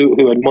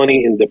who had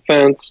money in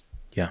defense.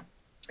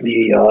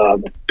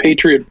 The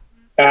Patriot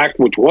Act,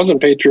 which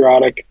wasn't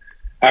patriotic,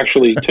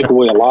 actually took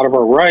away a lot of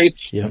our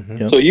rights.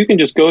 So you can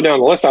just go down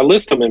the list. I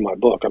list them in my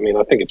book. I mean,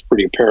 I think it's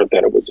pretty apparent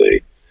that it was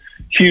a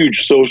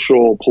huge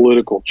social,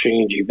 political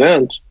change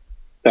event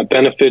that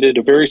benefited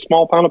a very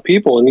small amount of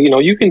people. And,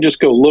 you can just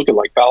go look at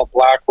like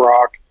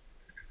BlackRock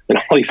and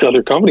all these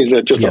other companies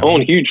that just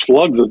own huge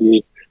slugs of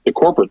the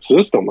corporate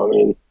system. I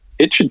mean,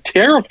 it should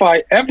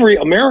terrify every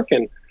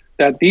American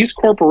that these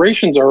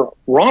corporations are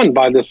run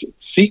by this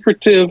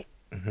secretive,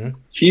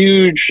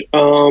 huge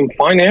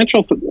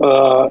financial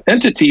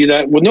entity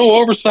that with no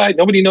oversight,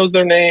 nobody knows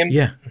their name.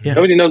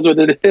 Nobody knows what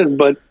it is,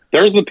 but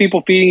there's the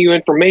people feeding you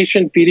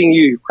information, feeding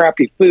you your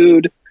crappy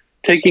food,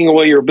 taking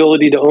away your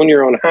ability to own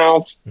your own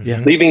house,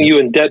 leaving you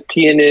in debt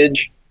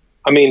peonage.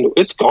 I mean,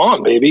 it's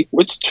gone, baby.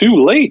 It's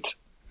too late.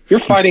 You're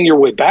fighting your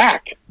way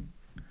back.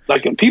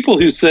 Like people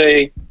who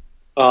say,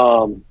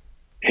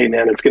 hey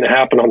man, it's going to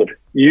happen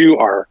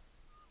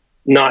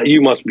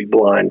you must be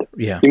blind.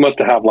 You must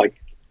have like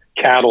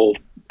cattle,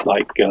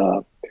 like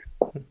a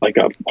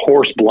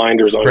horse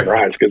blinders on your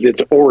eyes, because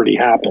it's already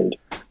happened.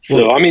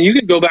 So, I mean, you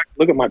could go back and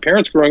look at my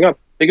parents growing up.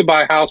 They could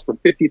buy a house for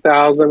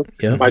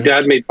 $50,000. My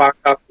dad made $5,000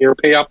 a year,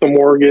 pay off the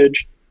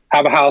mortgage,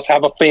 have a house,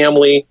 have a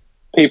family,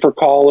 pay for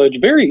college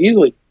very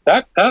easily.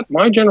 That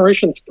my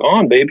generation's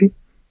gone, baby.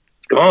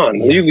 It's gone.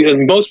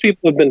 And most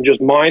people have been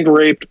just mind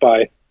raped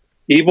by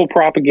evil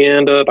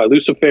propaganda, by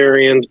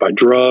Luciferians, by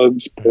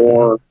drugs,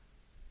 porn.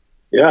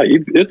 Yeah,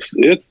 it's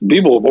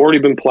people have already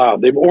been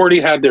plowed. They've already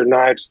had their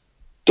knives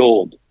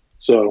dulled.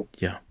 So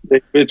Yeah.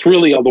 It's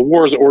really the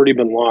war's already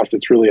been lost.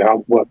 It's really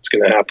what's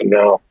going to happen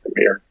now from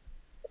here.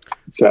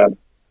 It's sad.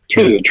 It's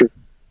really the truth.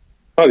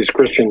 A lot of these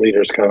Christian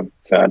leaders kind of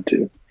sad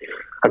too.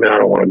 I mean, I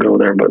don't want to go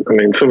there, but I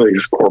mean, some of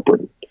these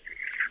corporate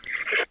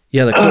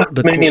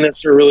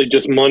communists are really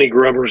just money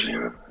grubbers.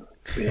 To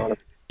be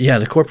honest. Yeah,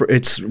 the corporate.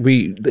 It's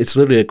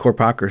literally a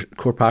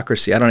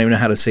corpocracy. I don't even know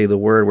how to say the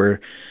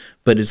word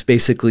but it's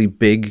basically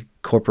big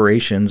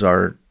corporations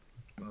are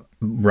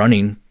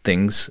running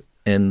things.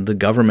 And the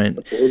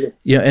government,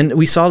 and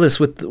we saw this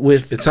with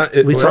it's not.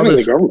 We saw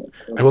this.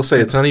 I will say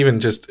it's not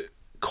even just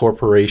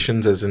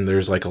corporations, as in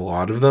there's like a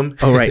lot of them.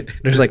 Oh, right.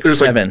 There's like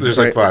seven. There's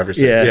right? like 5 or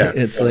 6. Yeah,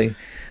 it's like,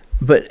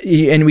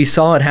 and we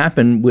saw it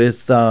happen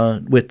with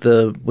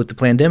the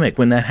pandemic.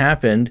 When that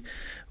happened,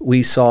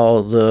 we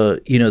saw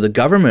the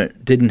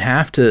government didn't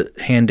have to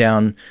hand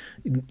down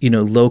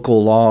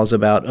local laws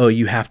about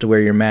you have to wear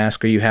your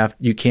mask or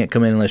you can't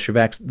come in unless you're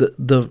vaccinated.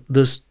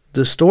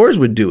 The stores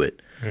would do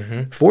it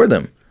for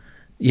them.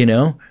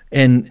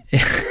 And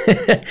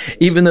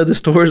even though the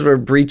stores were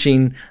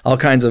breaching all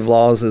kinds of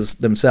laws as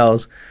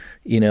themselves,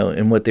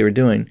 in what they were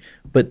doing,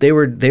 but they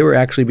were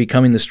actually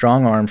becoming the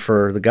strong arm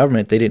for the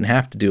government. They didn't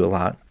have to do a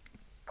lot.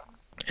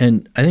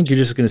 And I think you're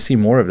just going to see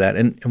more of that.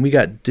 And we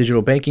got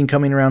digital banking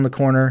coming around the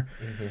corner.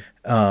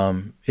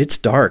 It's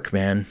dark,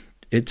 man.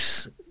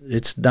 It's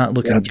not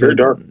looking it's good. very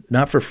dark.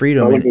 Not for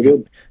freedom. Not looking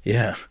good.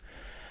 Yeah.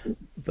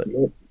 But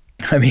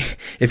I mean,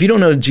 if you don't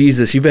know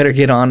Jesus, you better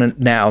get on it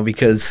now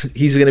because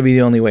he's going to be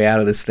the only way out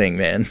of this thing,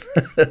 man.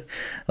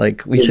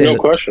 There's no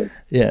question.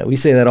 Yeah, we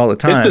say that all the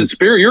time. It's a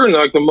spirit. You're in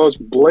like the most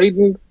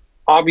blatant,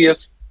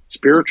 obvious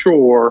spiritual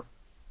war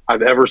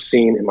I've ever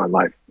seen in my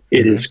life.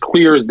 It is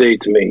clear as day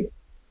to me.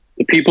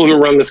 The people who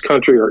run this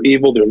country are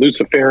evil. They're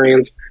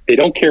Luciferians. They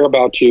don't care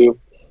about you.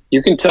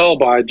 You can tell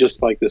by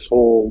just like this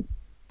whole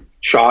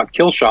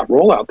kill shot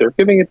rollout. They're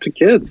giving it to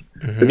kids.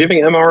 They're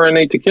giving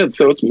mRNA to kids.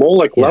 So it's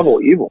Molech level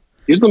evil.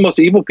 These are the most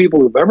evil people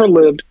who've ever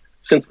lived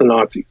since the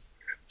Nazis.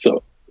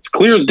 So it's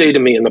clear as day to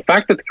me. And the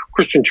fact that the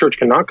Christian church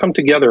cannot come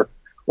together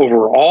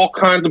over all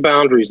kinds of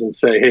boundaries and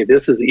say, hey,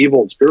 this is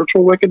evil and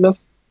spiritual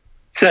wickedness,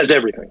 says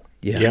everything.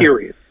 Yeah.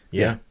 Period.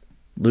 Yeah.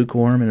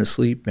 Lukewarm and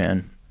asleep,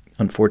 man,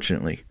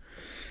 unfortunately.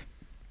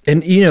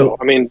 And, So,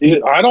 I mean,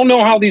 I don't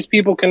know how these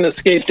people can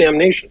escape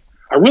damnation.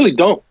 I really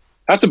don't.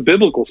 That's a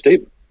biblical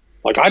statement.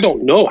 Like, I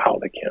don't know how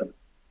they can.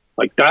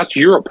 Like,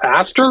 you're a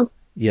pastor?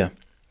 Yeah.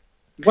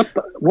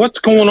 What's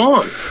going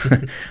on?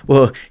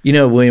 Well,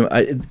 William,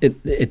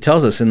 it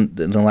tells us in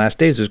the last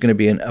days there's going to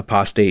be an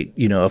apostate,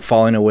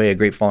 a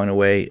great falling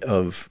away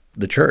of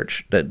the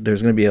church, that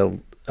there's going to be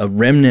a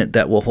remnant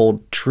that will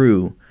hold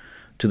true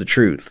to the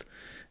truth.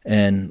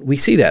 And we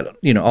see that,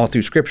 all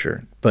through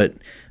Scripture. But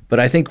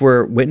I think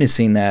we're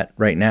witnessing that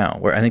right now,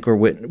 where I think we're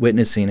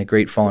witnessing a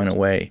great falling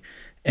away.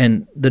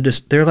 And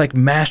they're like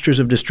masters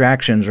of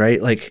distractions,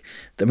 right? Like,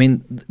 I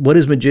mean, what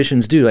does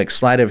magicians do? Like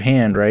sleight of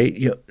hand, right?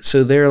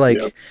 So they're like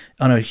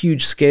on a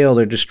huge scale,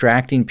 they're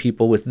distracting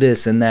people with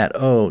this and that.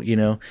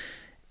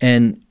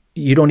 And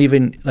you don't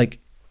even like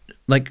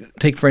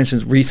take for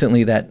instance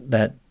recently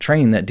that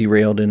train that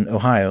derailed in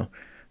Ohio.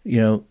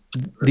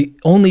 The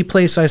only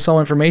place I saw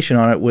information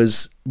on it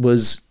was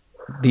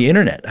the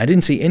internet. I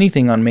didn't see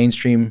anything on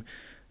mainstream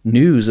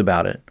news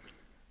about it.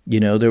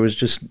 There was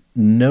just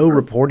no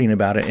reporting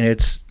about it, and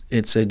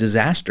it's a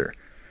disaster.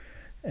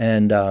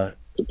 And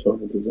it's a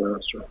total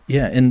disaster.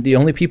 Yeah, and the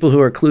only people who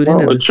are clued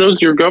into it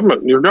shows your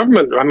government. Your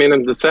government. I mean,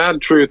 and the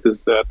sad truth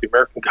is that the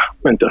American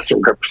government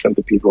doesn't represent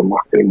the people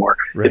anymore.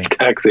 Right. It's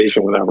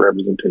taxation without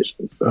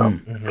representation. So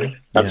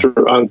that's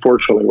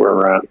unfortunately where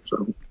we're at.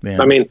 So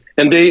I mean,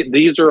 and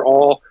these are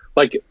all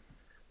like a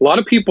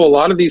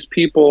lot of these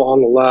people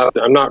on the left.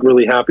 I'm not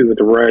really happy with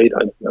the right.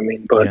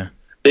 But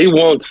they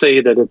won't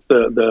say that it's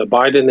the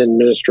Biden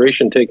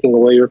administration taking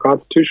away your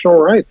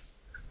constitutional rights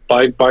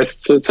by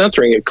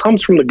censoring. It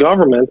comes from the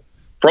government,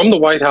 from the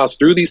White House,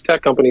 through these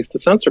tech companies to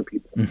censor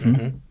people.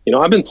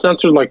 I've been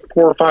censored like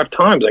 4 or 5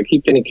 times. I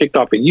keep getting kicked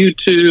off of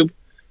YouTube,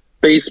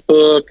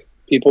 Facebook.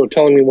 People are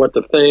telling me what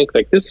to think.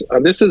 Like this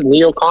is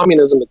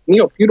neo-communism. It's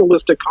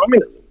neo-feudalistic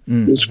communism. It's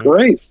a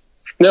disgrace.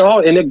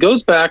 And it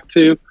goes back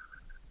to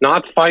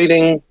not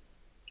fighting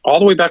all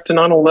the way back to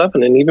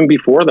 9/11, and even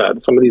before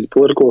that, some of these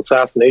political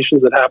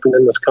assassinations that happened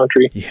in this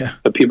country,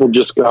 that people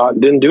just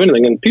didn't do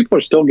anything, and people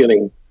are still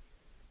getting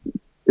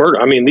murdered.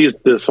 I mean,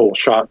 this whole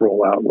shot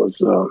rollout was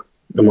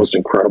the most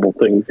incredible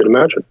thing you could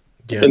imagine.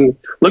 Yeah. And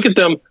look at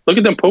them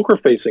poker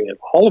facing it,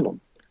 all of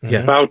them.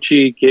 Yeah.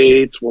 Fauci,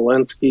 Gates,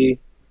 Walensky,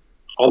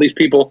 all these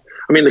people.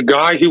 I mean, the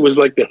guy who was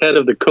like the head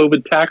of the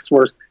COVID task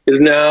force is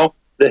now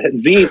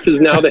Zients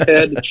is now the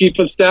head chief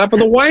of staff of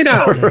the White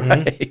House.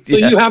 Right. So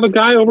you have a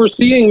guy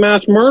overseeing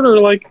mass murder,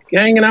 like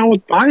hanging out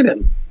with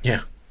Biden.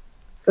 Yeah.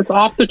 It's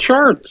off the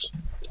charts.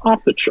 It's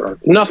off the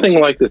charts. Nothing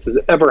like this has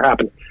ever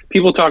happened.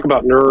 People talk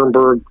about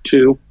Nuremberg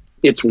too.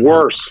 It's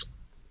worse.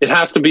 It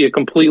has to be a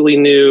completely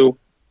new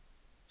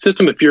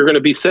system if you're going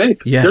to be safe.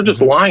 Yeah. They're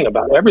just lying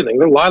about everything.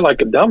 They lie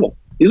like a devil.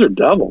 These are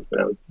devils,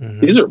 man. Mm-hmm.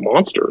 These are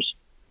monsters.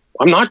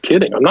 I'm not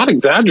kidding. I'm not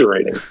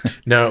exaggerating.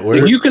 No,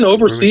 if you can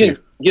oversee and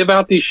give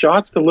out these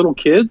shots to little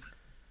kids,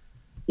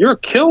 you're a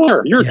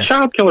killer. You're a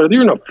child killer.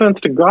 You're an offense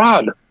to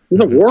God.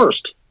 You're the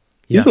worst.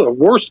 These are the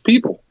worst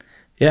people.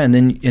 Yeah, and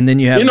then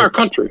you have in our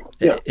country.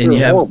 Yeah, and you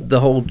have the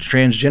whole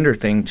transgender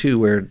thing too,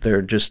 where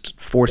they're just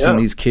forcing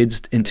these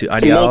kids into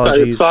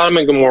ideologies. It's Sodom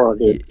and Gomorrah,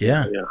 dude.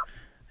 Yeah.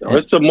 No,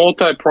 it's a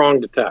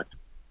multi-pronged attack.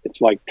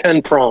 It's like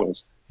 10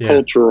 prongs: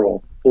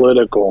 cultural,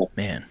 political,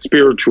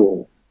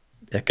 spiritual,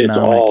 economic. It's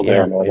all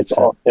there, man. It's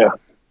all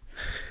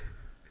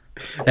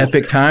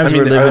epic times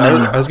we're living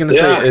in. I was going to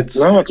say it's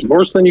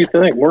worse than you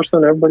think, worse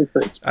than everybody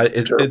thinks.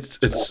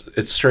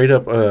 It's straight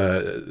up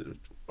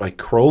like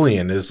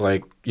Crowleyan is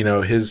like,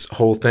 his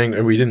whole thing,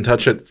 and we didn't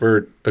touch it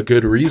for a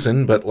good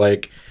reason, but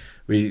like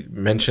we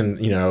mentioned,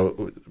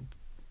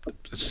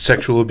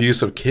 sexual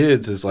abuse of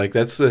kids is like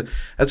that's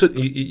what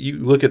you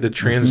look at the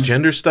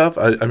transgender stuff.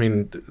 I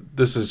mean,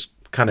 this is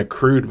kind of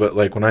crude, but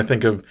like when I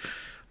think of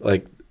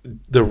like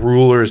the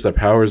rulers, the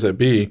powers that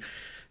be,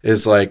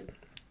 is like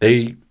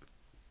they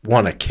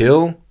want to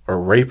kill or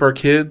rape our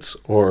kids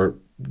or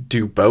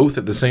do both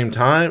at the same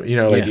time,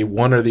 like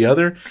one or the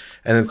other,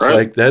 and it's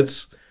like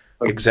that's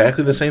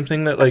exactly the same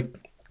thing that like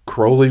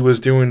Crowley was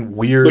doing.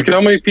 Weird. Look at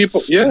how many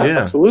people. Yeah,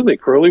 absolutely.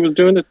 Crowley was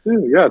doing it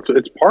too. Yeah,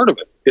 it's part of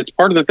it. It's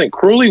part of the thing.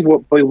 Crowley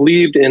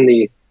believed in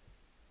the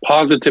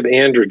positive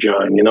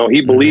androgyne.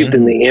 He believed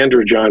in the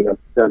androgyne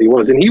that he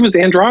was, and he was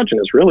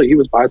androgynous. Really, he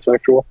was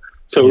bisexual.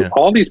 So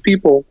all these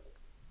people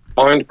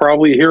find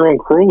probably a hero in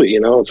Crowley.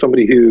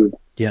 Somebody who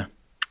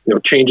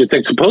changes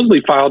things.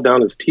 Supposedly filed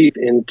down his teeth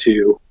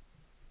into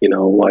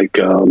like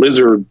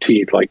lizard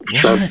teeth, like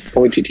sharp,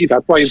 pointy teeth.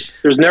 That's why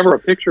there's never a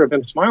picture of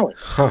him smiling.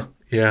 Huh.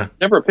 Yeah.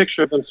 Never a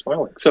picture of him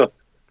smiling. So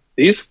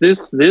this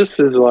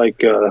is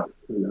like, part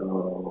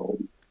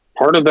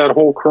of that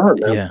whole crime.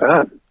 That's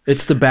bad.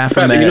 It's the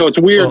Baphomet. It's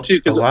weird too,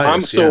 because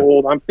I'm so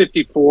old. I'm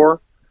 54.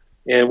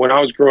 And when I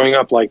was growing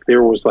up, like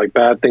there was like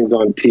bad things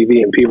on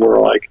TV and people were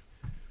like,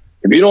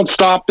 if you don't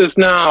stop this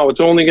now,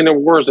 it's only going to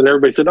get worse. And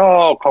everybody said,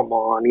 oh, come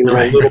on, a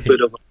little bit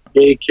of a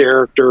gay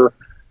character.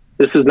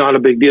 This is not a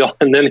big deal.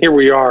 And then here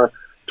we are,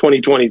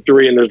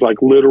 2023, and there's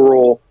like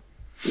literal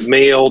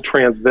male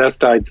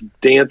transvestites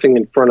dancing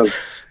in front of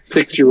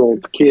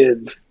 6-year-olds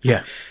kids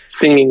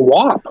singing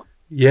WAP.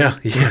 Yeah.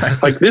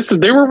 Like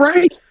they were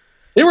right.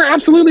 They were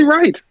absolutely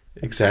right.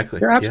 Exactly.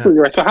 They're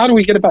absolutely right. So how do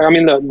we get it back? I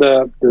mean,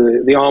 the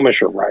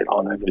Amish are right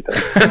on everything.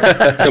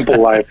 Simple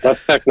life,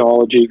 less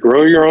technology,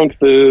 grow your own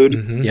food.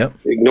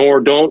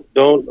 Ignore, don't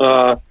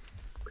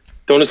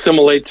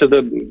assimilate to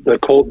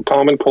the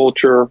common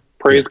culture.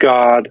 Praise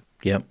God.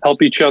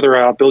 Help each other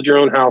out. Build your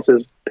own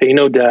houses. Pay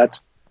no debt.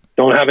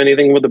 Don't have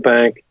anything with the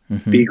bank.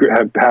 Be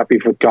happy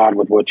with God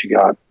with what you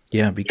got.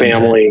 Be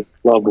family,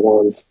 loved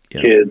ones,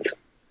 kids.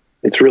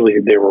 It's really,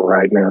 they were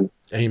right, man.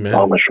 Amen.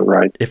 Amish were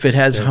right. If it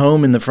has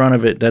home in the front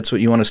of it, that's what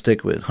you want to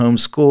stick with.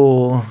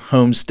 Homeschool,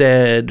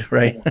 homestead,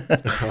 right?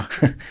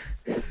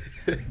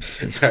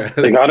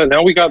 They got it.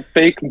 Now we got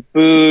fake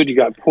food. You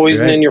got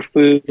poison in your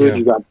food.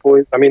 You got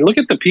poison. I mean, look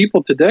at the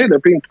people today. They're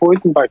being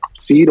poisoned by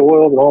seed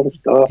oils and all this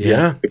stuff.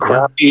 The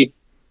crappy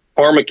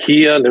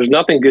pharmacia. There's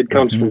nothing good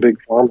comes from big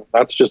pharma.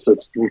 That's just a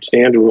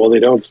standard rule. They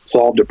don't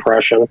solve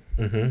depression.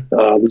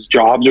 These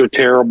jobs are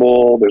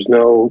terrible. There's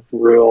no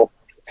real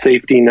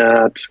safety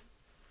net.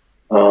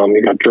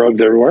 You got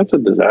drugs everywhere. It's a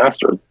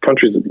disaster. The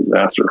country's a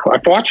disaster.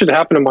 I've watched it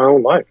happen in my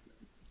own life.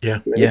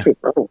 It's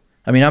incredible.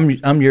 I mean,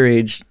 I'm your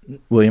age,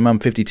 William. I'm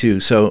 52.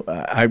 So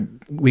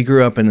we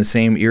grew up in the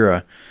same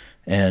era,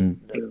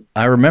 and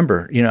I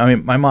remember,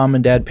 my mom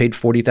and dad paid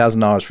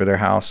 $40,000 for their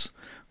house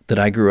that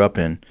I grew up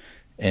in,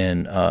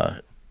 and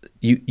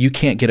you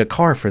can't get a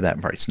car for that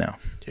price now.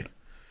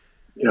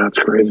 Yeah, it's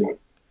crazy.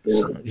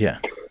 Yeah.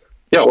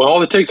 Well,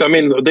 all it takes. I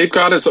mean, they've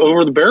got us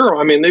over the barrel.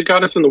 I mean, they've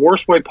got us in the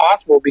worst way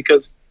possible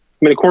because.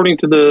 I mean, according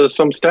to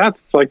some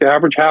stats, it's like the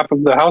average half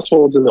of the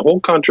households in the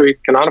whole country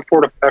cannot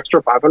afford an extra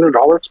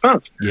 $500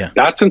 expense.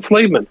 That's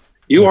enslavement.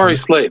 You are a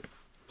slave.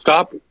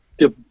 Stop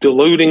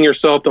deluding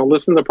yourself. Don't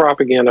listen to the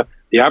propaganda.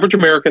 The average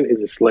American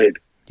is a slave.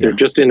 They're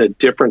just in a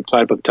different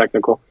type of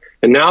technical.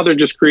 And now they're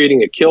just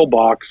creating a kill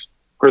box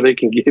where they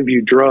can give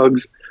you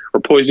drugs or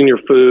poison your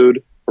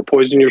food or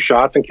poison your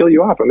shots and kill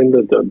you off. I mean,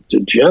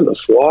 the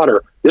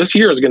slaughter. This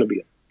year is going to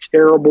be a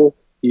terrible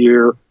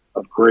year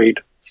of great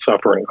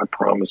suffering, I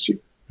promise you.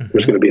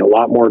 There's going to be a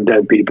lot more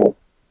dead people.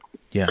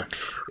 Yeah.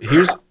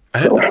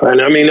 And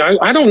I mean,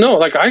 I don't know.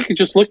 Like, I could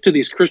just look to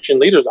these Christian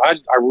leaders. I'm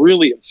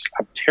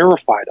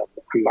terrified of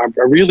them. I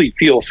really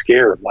feel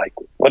scared. Like,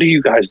 what are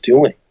you guys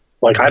doing?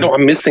 Like,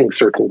 I'm missing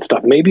certain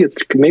stuff. Maybe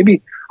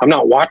I'm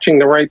not watching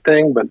the right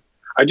thing, but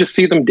I just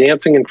see them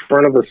dancing in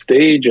front of a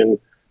stage. And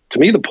to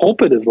me, the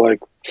pulpit is like,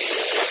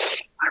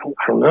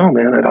 I don't know,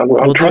 man. I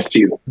don't trust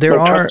you. I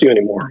don't trust you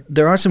anymore.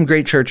 There are some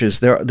great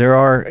churches. There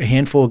are a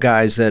handful of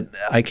guys that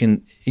I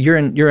can. You're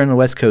in the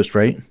West Coast,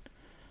 right?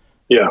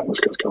 Yeah,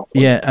 West Coast,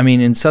 California. Yeah, I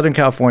mean, in Southern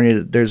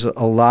California, there's a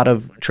lot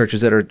of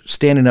churches that are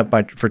standing up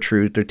for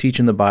truth. They're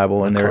teaching the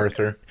Bible, and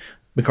MacArthur.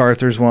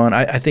 MacArthur's one.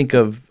 I think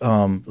of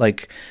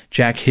like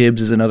Jack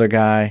Hibbs is another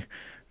guy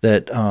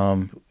that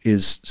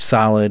is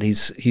solid.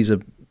 He's a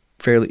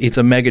it's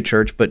a mega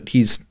church, but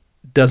he's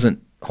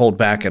doesn't hold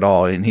back at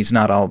all, and he's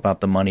not all about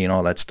the money and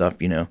all that stuff.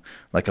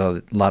 Like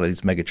a lot of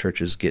these mega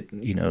churches get.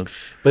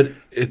 But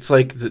it's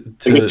like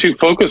they get too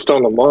focused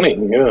on the money.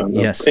 Yeah.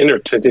 Yes.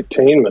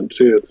 Entertainment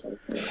too. It's like,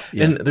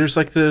 and there's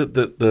like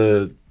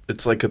the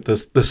it's like the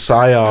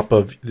psyop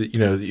of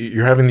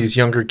you're having these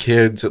younger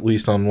kids, at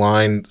least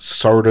online,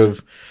 sort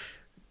of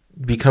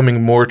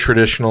becoming more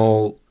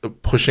traditional,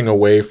 pushing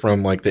away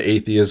from like the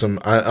atheism.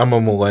 I'm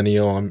a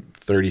millennial. I'm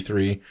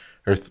 33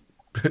 or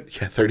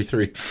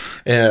 33.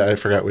 Yeah, I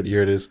forgot what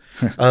year it is.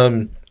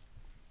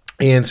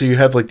 And so you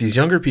have like these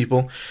younger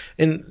people,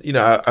 and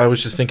I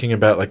was just thinking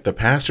about like the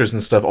pastors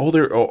and stuff.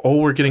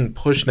 All we're getting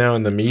pushed now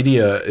in the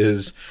media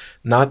is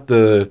not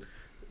the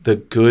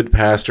good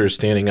pastors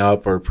standing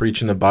up or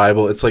preaching the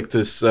Bible. It's like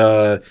this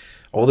it's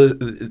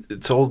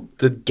all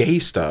the gay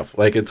stuff.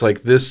 Like it's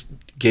like this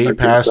gay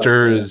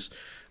pastor is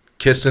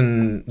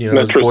kissing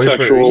his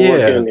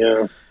boyfriend.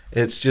 Yeah.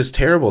 It's just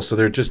terrible. So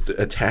they're just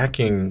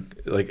attacking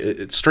like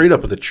it's straight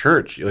up with the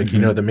church. Like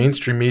the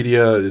mainstream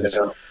media is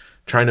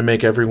trying to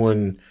make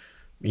everyone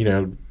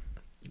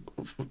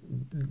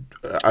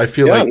I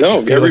feel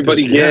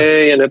everybody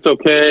gay and it's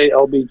okay.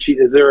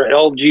 Is there an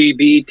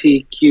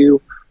LGBTQ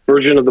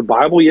version of the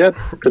Bible yet?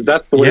 Because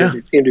that's the way they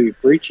seem to be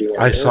preaching.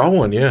 I saw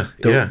one.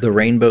 The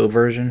rainbow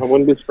version. I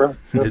wouldn't be surprised.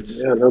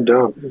 No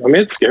doubt. I mean,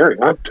 it's scary.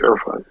 I'm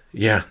terrified.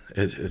 Yeah,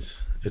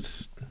 it's.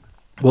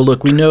 Well,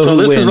 look, we know. So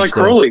who this wins, is like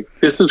Crowley.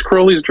 This is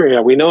Crowley's dream.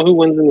 Yeah, we know who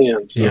wins in the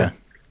end. So.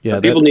 Yeah.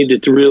 People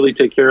need to really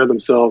take care of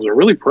themselves and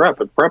really prep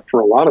for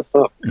a lot of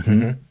stuff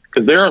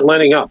because they aren't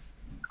letting up.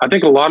 I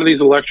think a lot of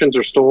these elections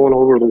are stolen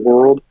over the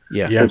world.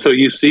 Yeah. And so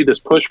you see this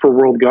push for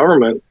world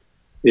government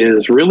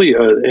is really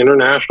an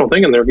international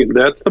thing, and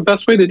that's the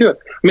best way to do it.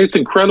 I mean, it's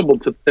incredible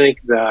to think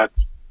that.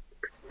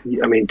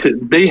 I mean,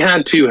 they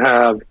had to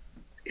have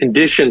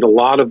conditioned a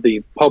lot of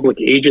the public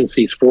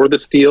agencies for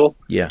this deal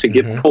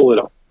to pull it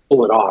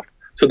off.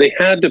 So they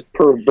had to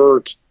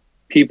pervert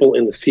people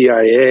in the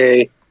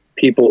CIA,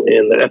 people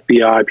in the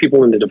FBI,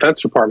 people in the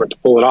Defense Department to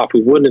pull it off.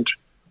 We wouldn't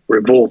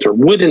revolt or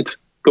wouldn't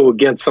go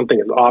against something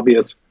as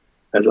obvious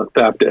as a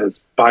theft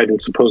as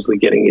Biden supposedly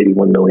getting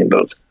 81 million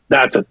votes.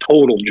 That's a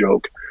total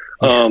joke.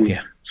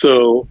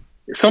 So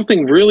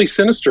something really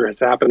sinister has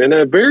happened.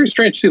 And very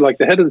strange to see, like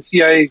the head of the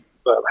CIA,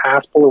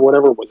 Haspel or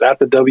whatever, was at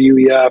the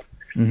WEF.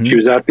 She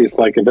was at this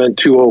like Event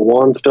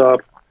 201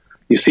 stuff.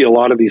 You see a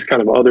lot of these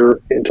kind of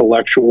other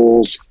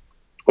intellectuals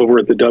over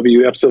at the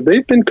WEF. So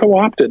they've been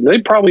co-opted. And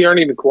they probably aren't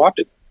even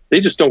co-opted. They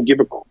just don't give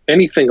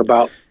anything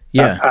about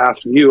that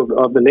past view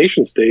of the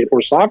nation state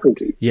or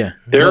sovereignty. Yeah.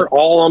 They're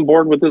all on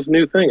board with this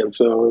new thing. And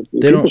so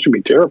people should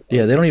be terrible.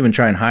 Yeah, they don't even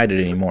try and hide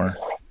it anymore.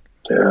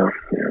 Yeah.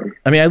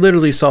 I mean, I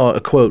literally saw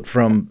a quote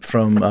from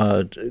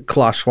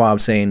Klaus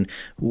Schwab saying,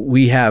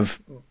 we have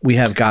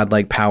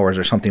godlike powers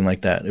or something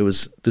like that. It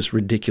was this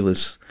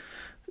ridiculous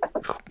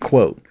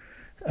quote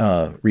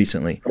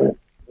recently.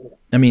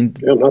 I mean,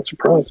 I'm not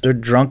surprised. They're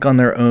drunk on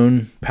their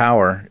own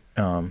power.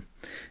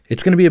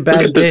 It's going to be a bad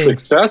day.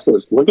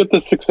 Look at the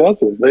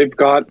successes. They've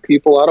got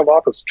people out of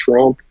office.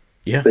 Trump.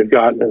 Yeah. They've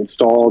got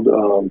installed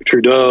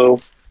Trudeau.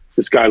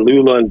 This guy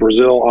Lula in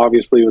Brazil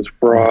obviously was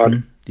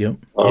fraud. Yep.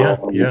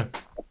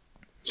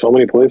 So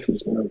many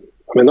places, man.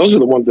 I mean, those are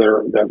the ones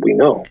that we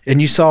know.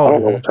 And you saw, I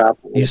don't know what's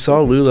happening. You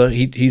saw Lula.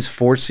 He's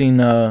forcing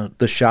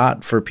the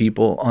shot for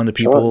people onto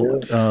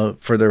people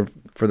for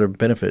their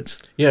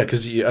benefits. Yeah,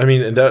 because I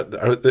mean,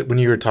 when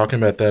you were talking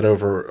about that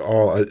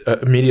overall,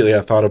 immediately I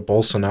thought of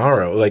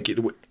Bolsonaro. Like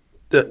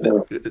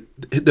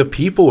the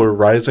people are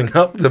rising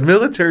up. The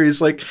military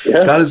is like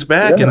got his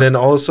back, and then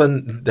all of a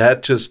sudden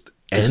that just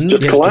ends.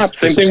 Just collapsed.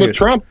 Same thing with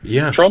Trump.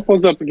 Yeah, Trump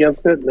was up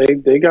against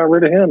it. They got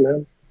rid of him,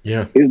 man.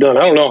 Yeah, he's done.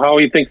 I don't know how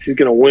he thinks he's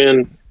going to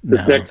win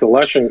this next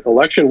election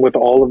with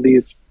all of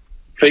these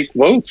fake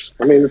votes.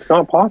 I mean, it's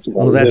not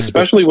possible,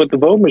 especially with the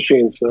vote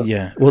machines. So.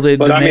 Yeah. Well,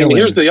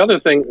 here's the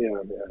other thing.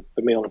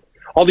 The mail-in.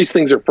 All these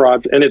things are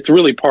frauds, and it's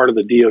really part of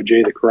the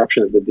DOJ, the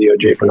corruption of the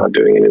DOJ for not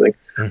doing anything.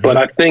 But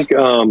I think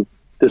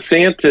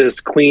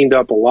DeSantis cleaned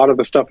up a lot of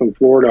the stuff in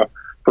Florida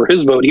for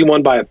his vote. He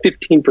won by a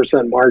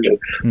 15% margin.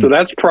 So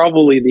that's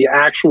probably the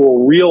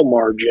actual real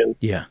margin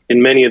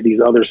in many of these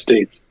other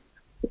states.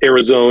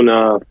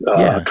 Arizona,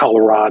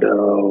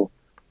 Colorado,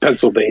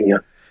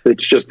 Pennsylvania.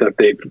 It's just that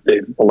they've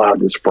allowed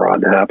this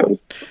fraud to happen.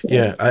 So.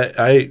 Yeah,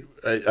 I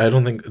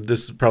don't think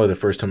this is probably the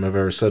first time I've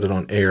ever said it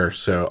on air,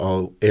 so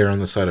I'll err on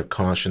the side of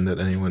caution that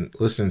anyone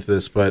listening to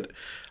this. But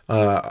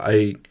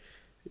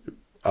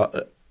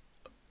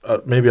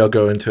maybe I'll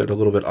go into it a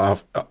little bit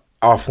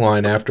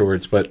offline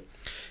afterwards. But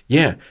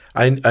yeah,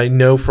 I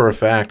know for a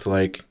fact,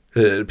 like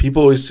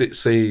people always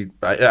say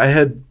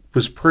I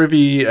was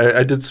privy.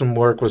 I did some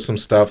work with some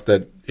stuff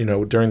that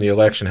during the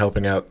election,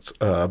 helping out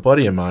a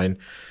buddy of mine,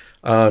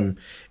 and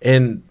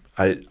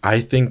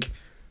I think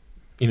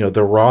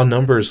the raw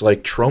numbers,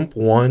 like Trump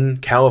won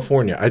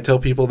California. I tell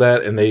people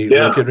that, and they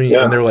look at me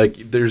and they're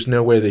like, "There's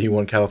no way that he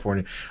won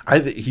California."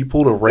 He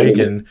pulled a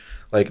Reagan,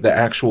 like the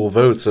actual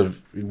votes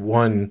of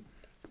won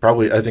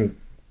probably, I think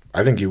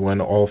he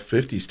won all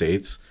 50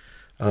 states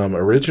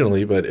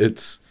originally, but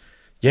it's,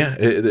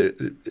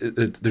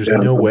 there's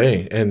no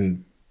way.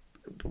 And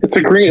it's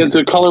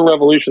a color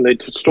revolution. They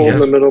stole in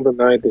the middle of the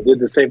night. They did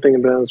the same thing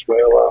in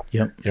Venezuela.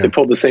 They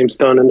pulled the same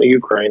stunt in the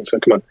Ukraine. So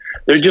come on,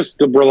 they're just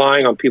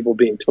relying on people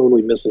being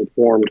totally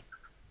misinformed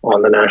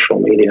on the national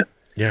media.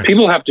 Yeah.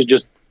 People have to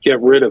just get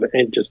rid of their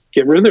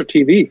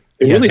TV.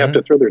 They really have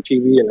to throw their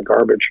TV in the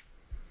garbage.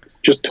 It's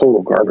just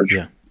total garbage.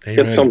 Yeah.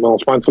 Get something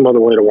else. Find some other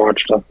way to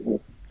watch stuff.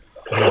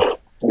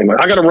 Anyway,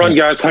 I got to run,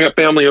 guys. I got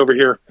family over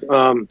here.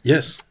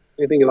 Yes.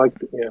 Anything you like?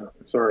 Yeah.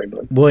 Sorry,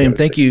 but William,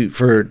 thank you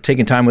for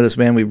taking time with us,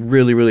 man. We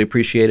really, really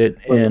appreciate it.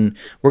 And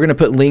we're going to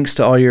put links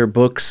to all your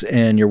books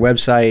and your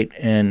website.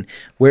 And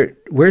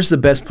where's the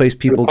best place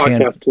people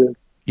can? Too.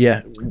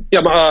 Yeah.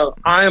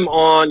 I am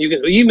on.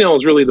 Email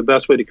is really the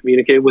best way to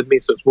communicate with me.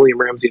 So it's William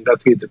Ramsey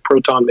Investigates at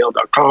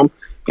protonmail.com. If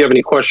you have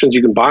any questions,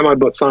 you can buy my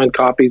book, signed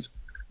copies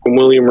from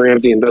William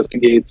Ramsey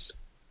Investigates.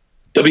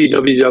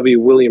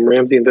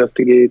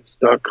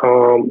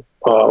 www.williamramseyinvestigates.com.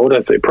 What did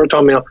I say?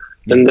 Proton Mail.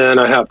 And then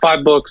I have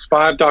 5 books,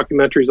 5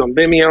 documentaries on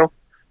Vimeo,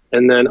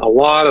 and then a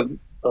lot of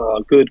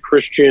good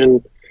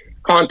Christian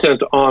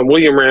content on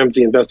William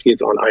Ramsey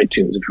Investigates on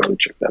iTunes if you want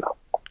to check that out.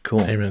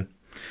 Cool. Amen.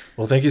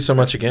 Well, thank you so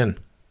much again.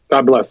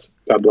 God bless.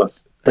 God bless.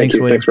 Thanks,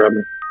 you. William. Thanks for having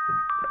me.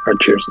 All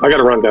right, cheers. I got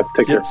to run, guys.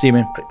 Take care. See you,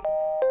 man.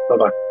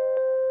 Bye-bye.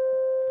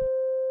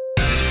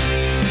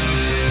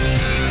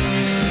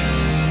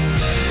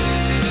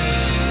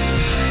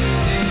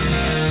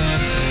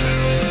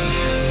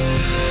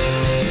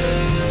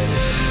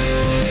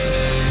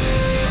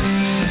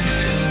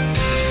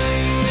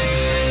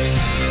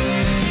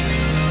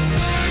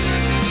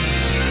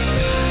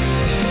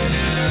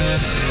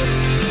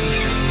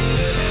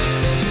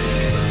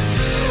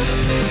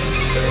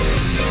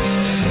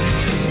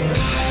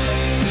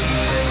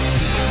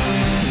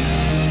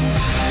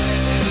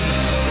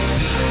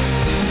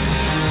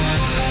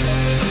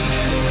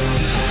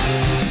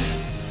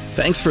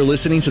 Thanks for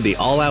listening to the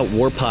All Out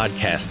War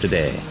podcast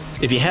today.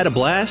 If you had a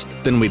blast,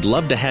 then we'd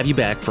love to have you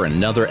back for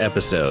another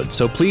episode,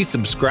 so please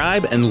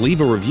subscribe and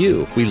leave a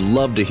review. We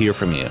love to hear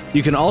from you.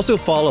 You can also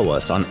follow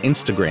us on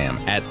Instagram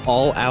at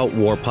All Out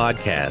War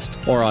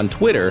Podcast or on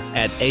Twitter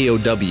at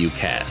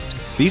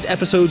AOWcast. These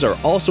episodes are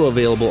also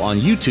available on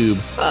YouTube,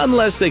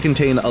 unless they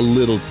contain a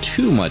little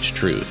too much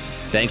truth.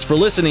 Thanks for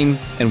listening,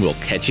 and we'll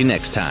catch you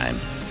next time.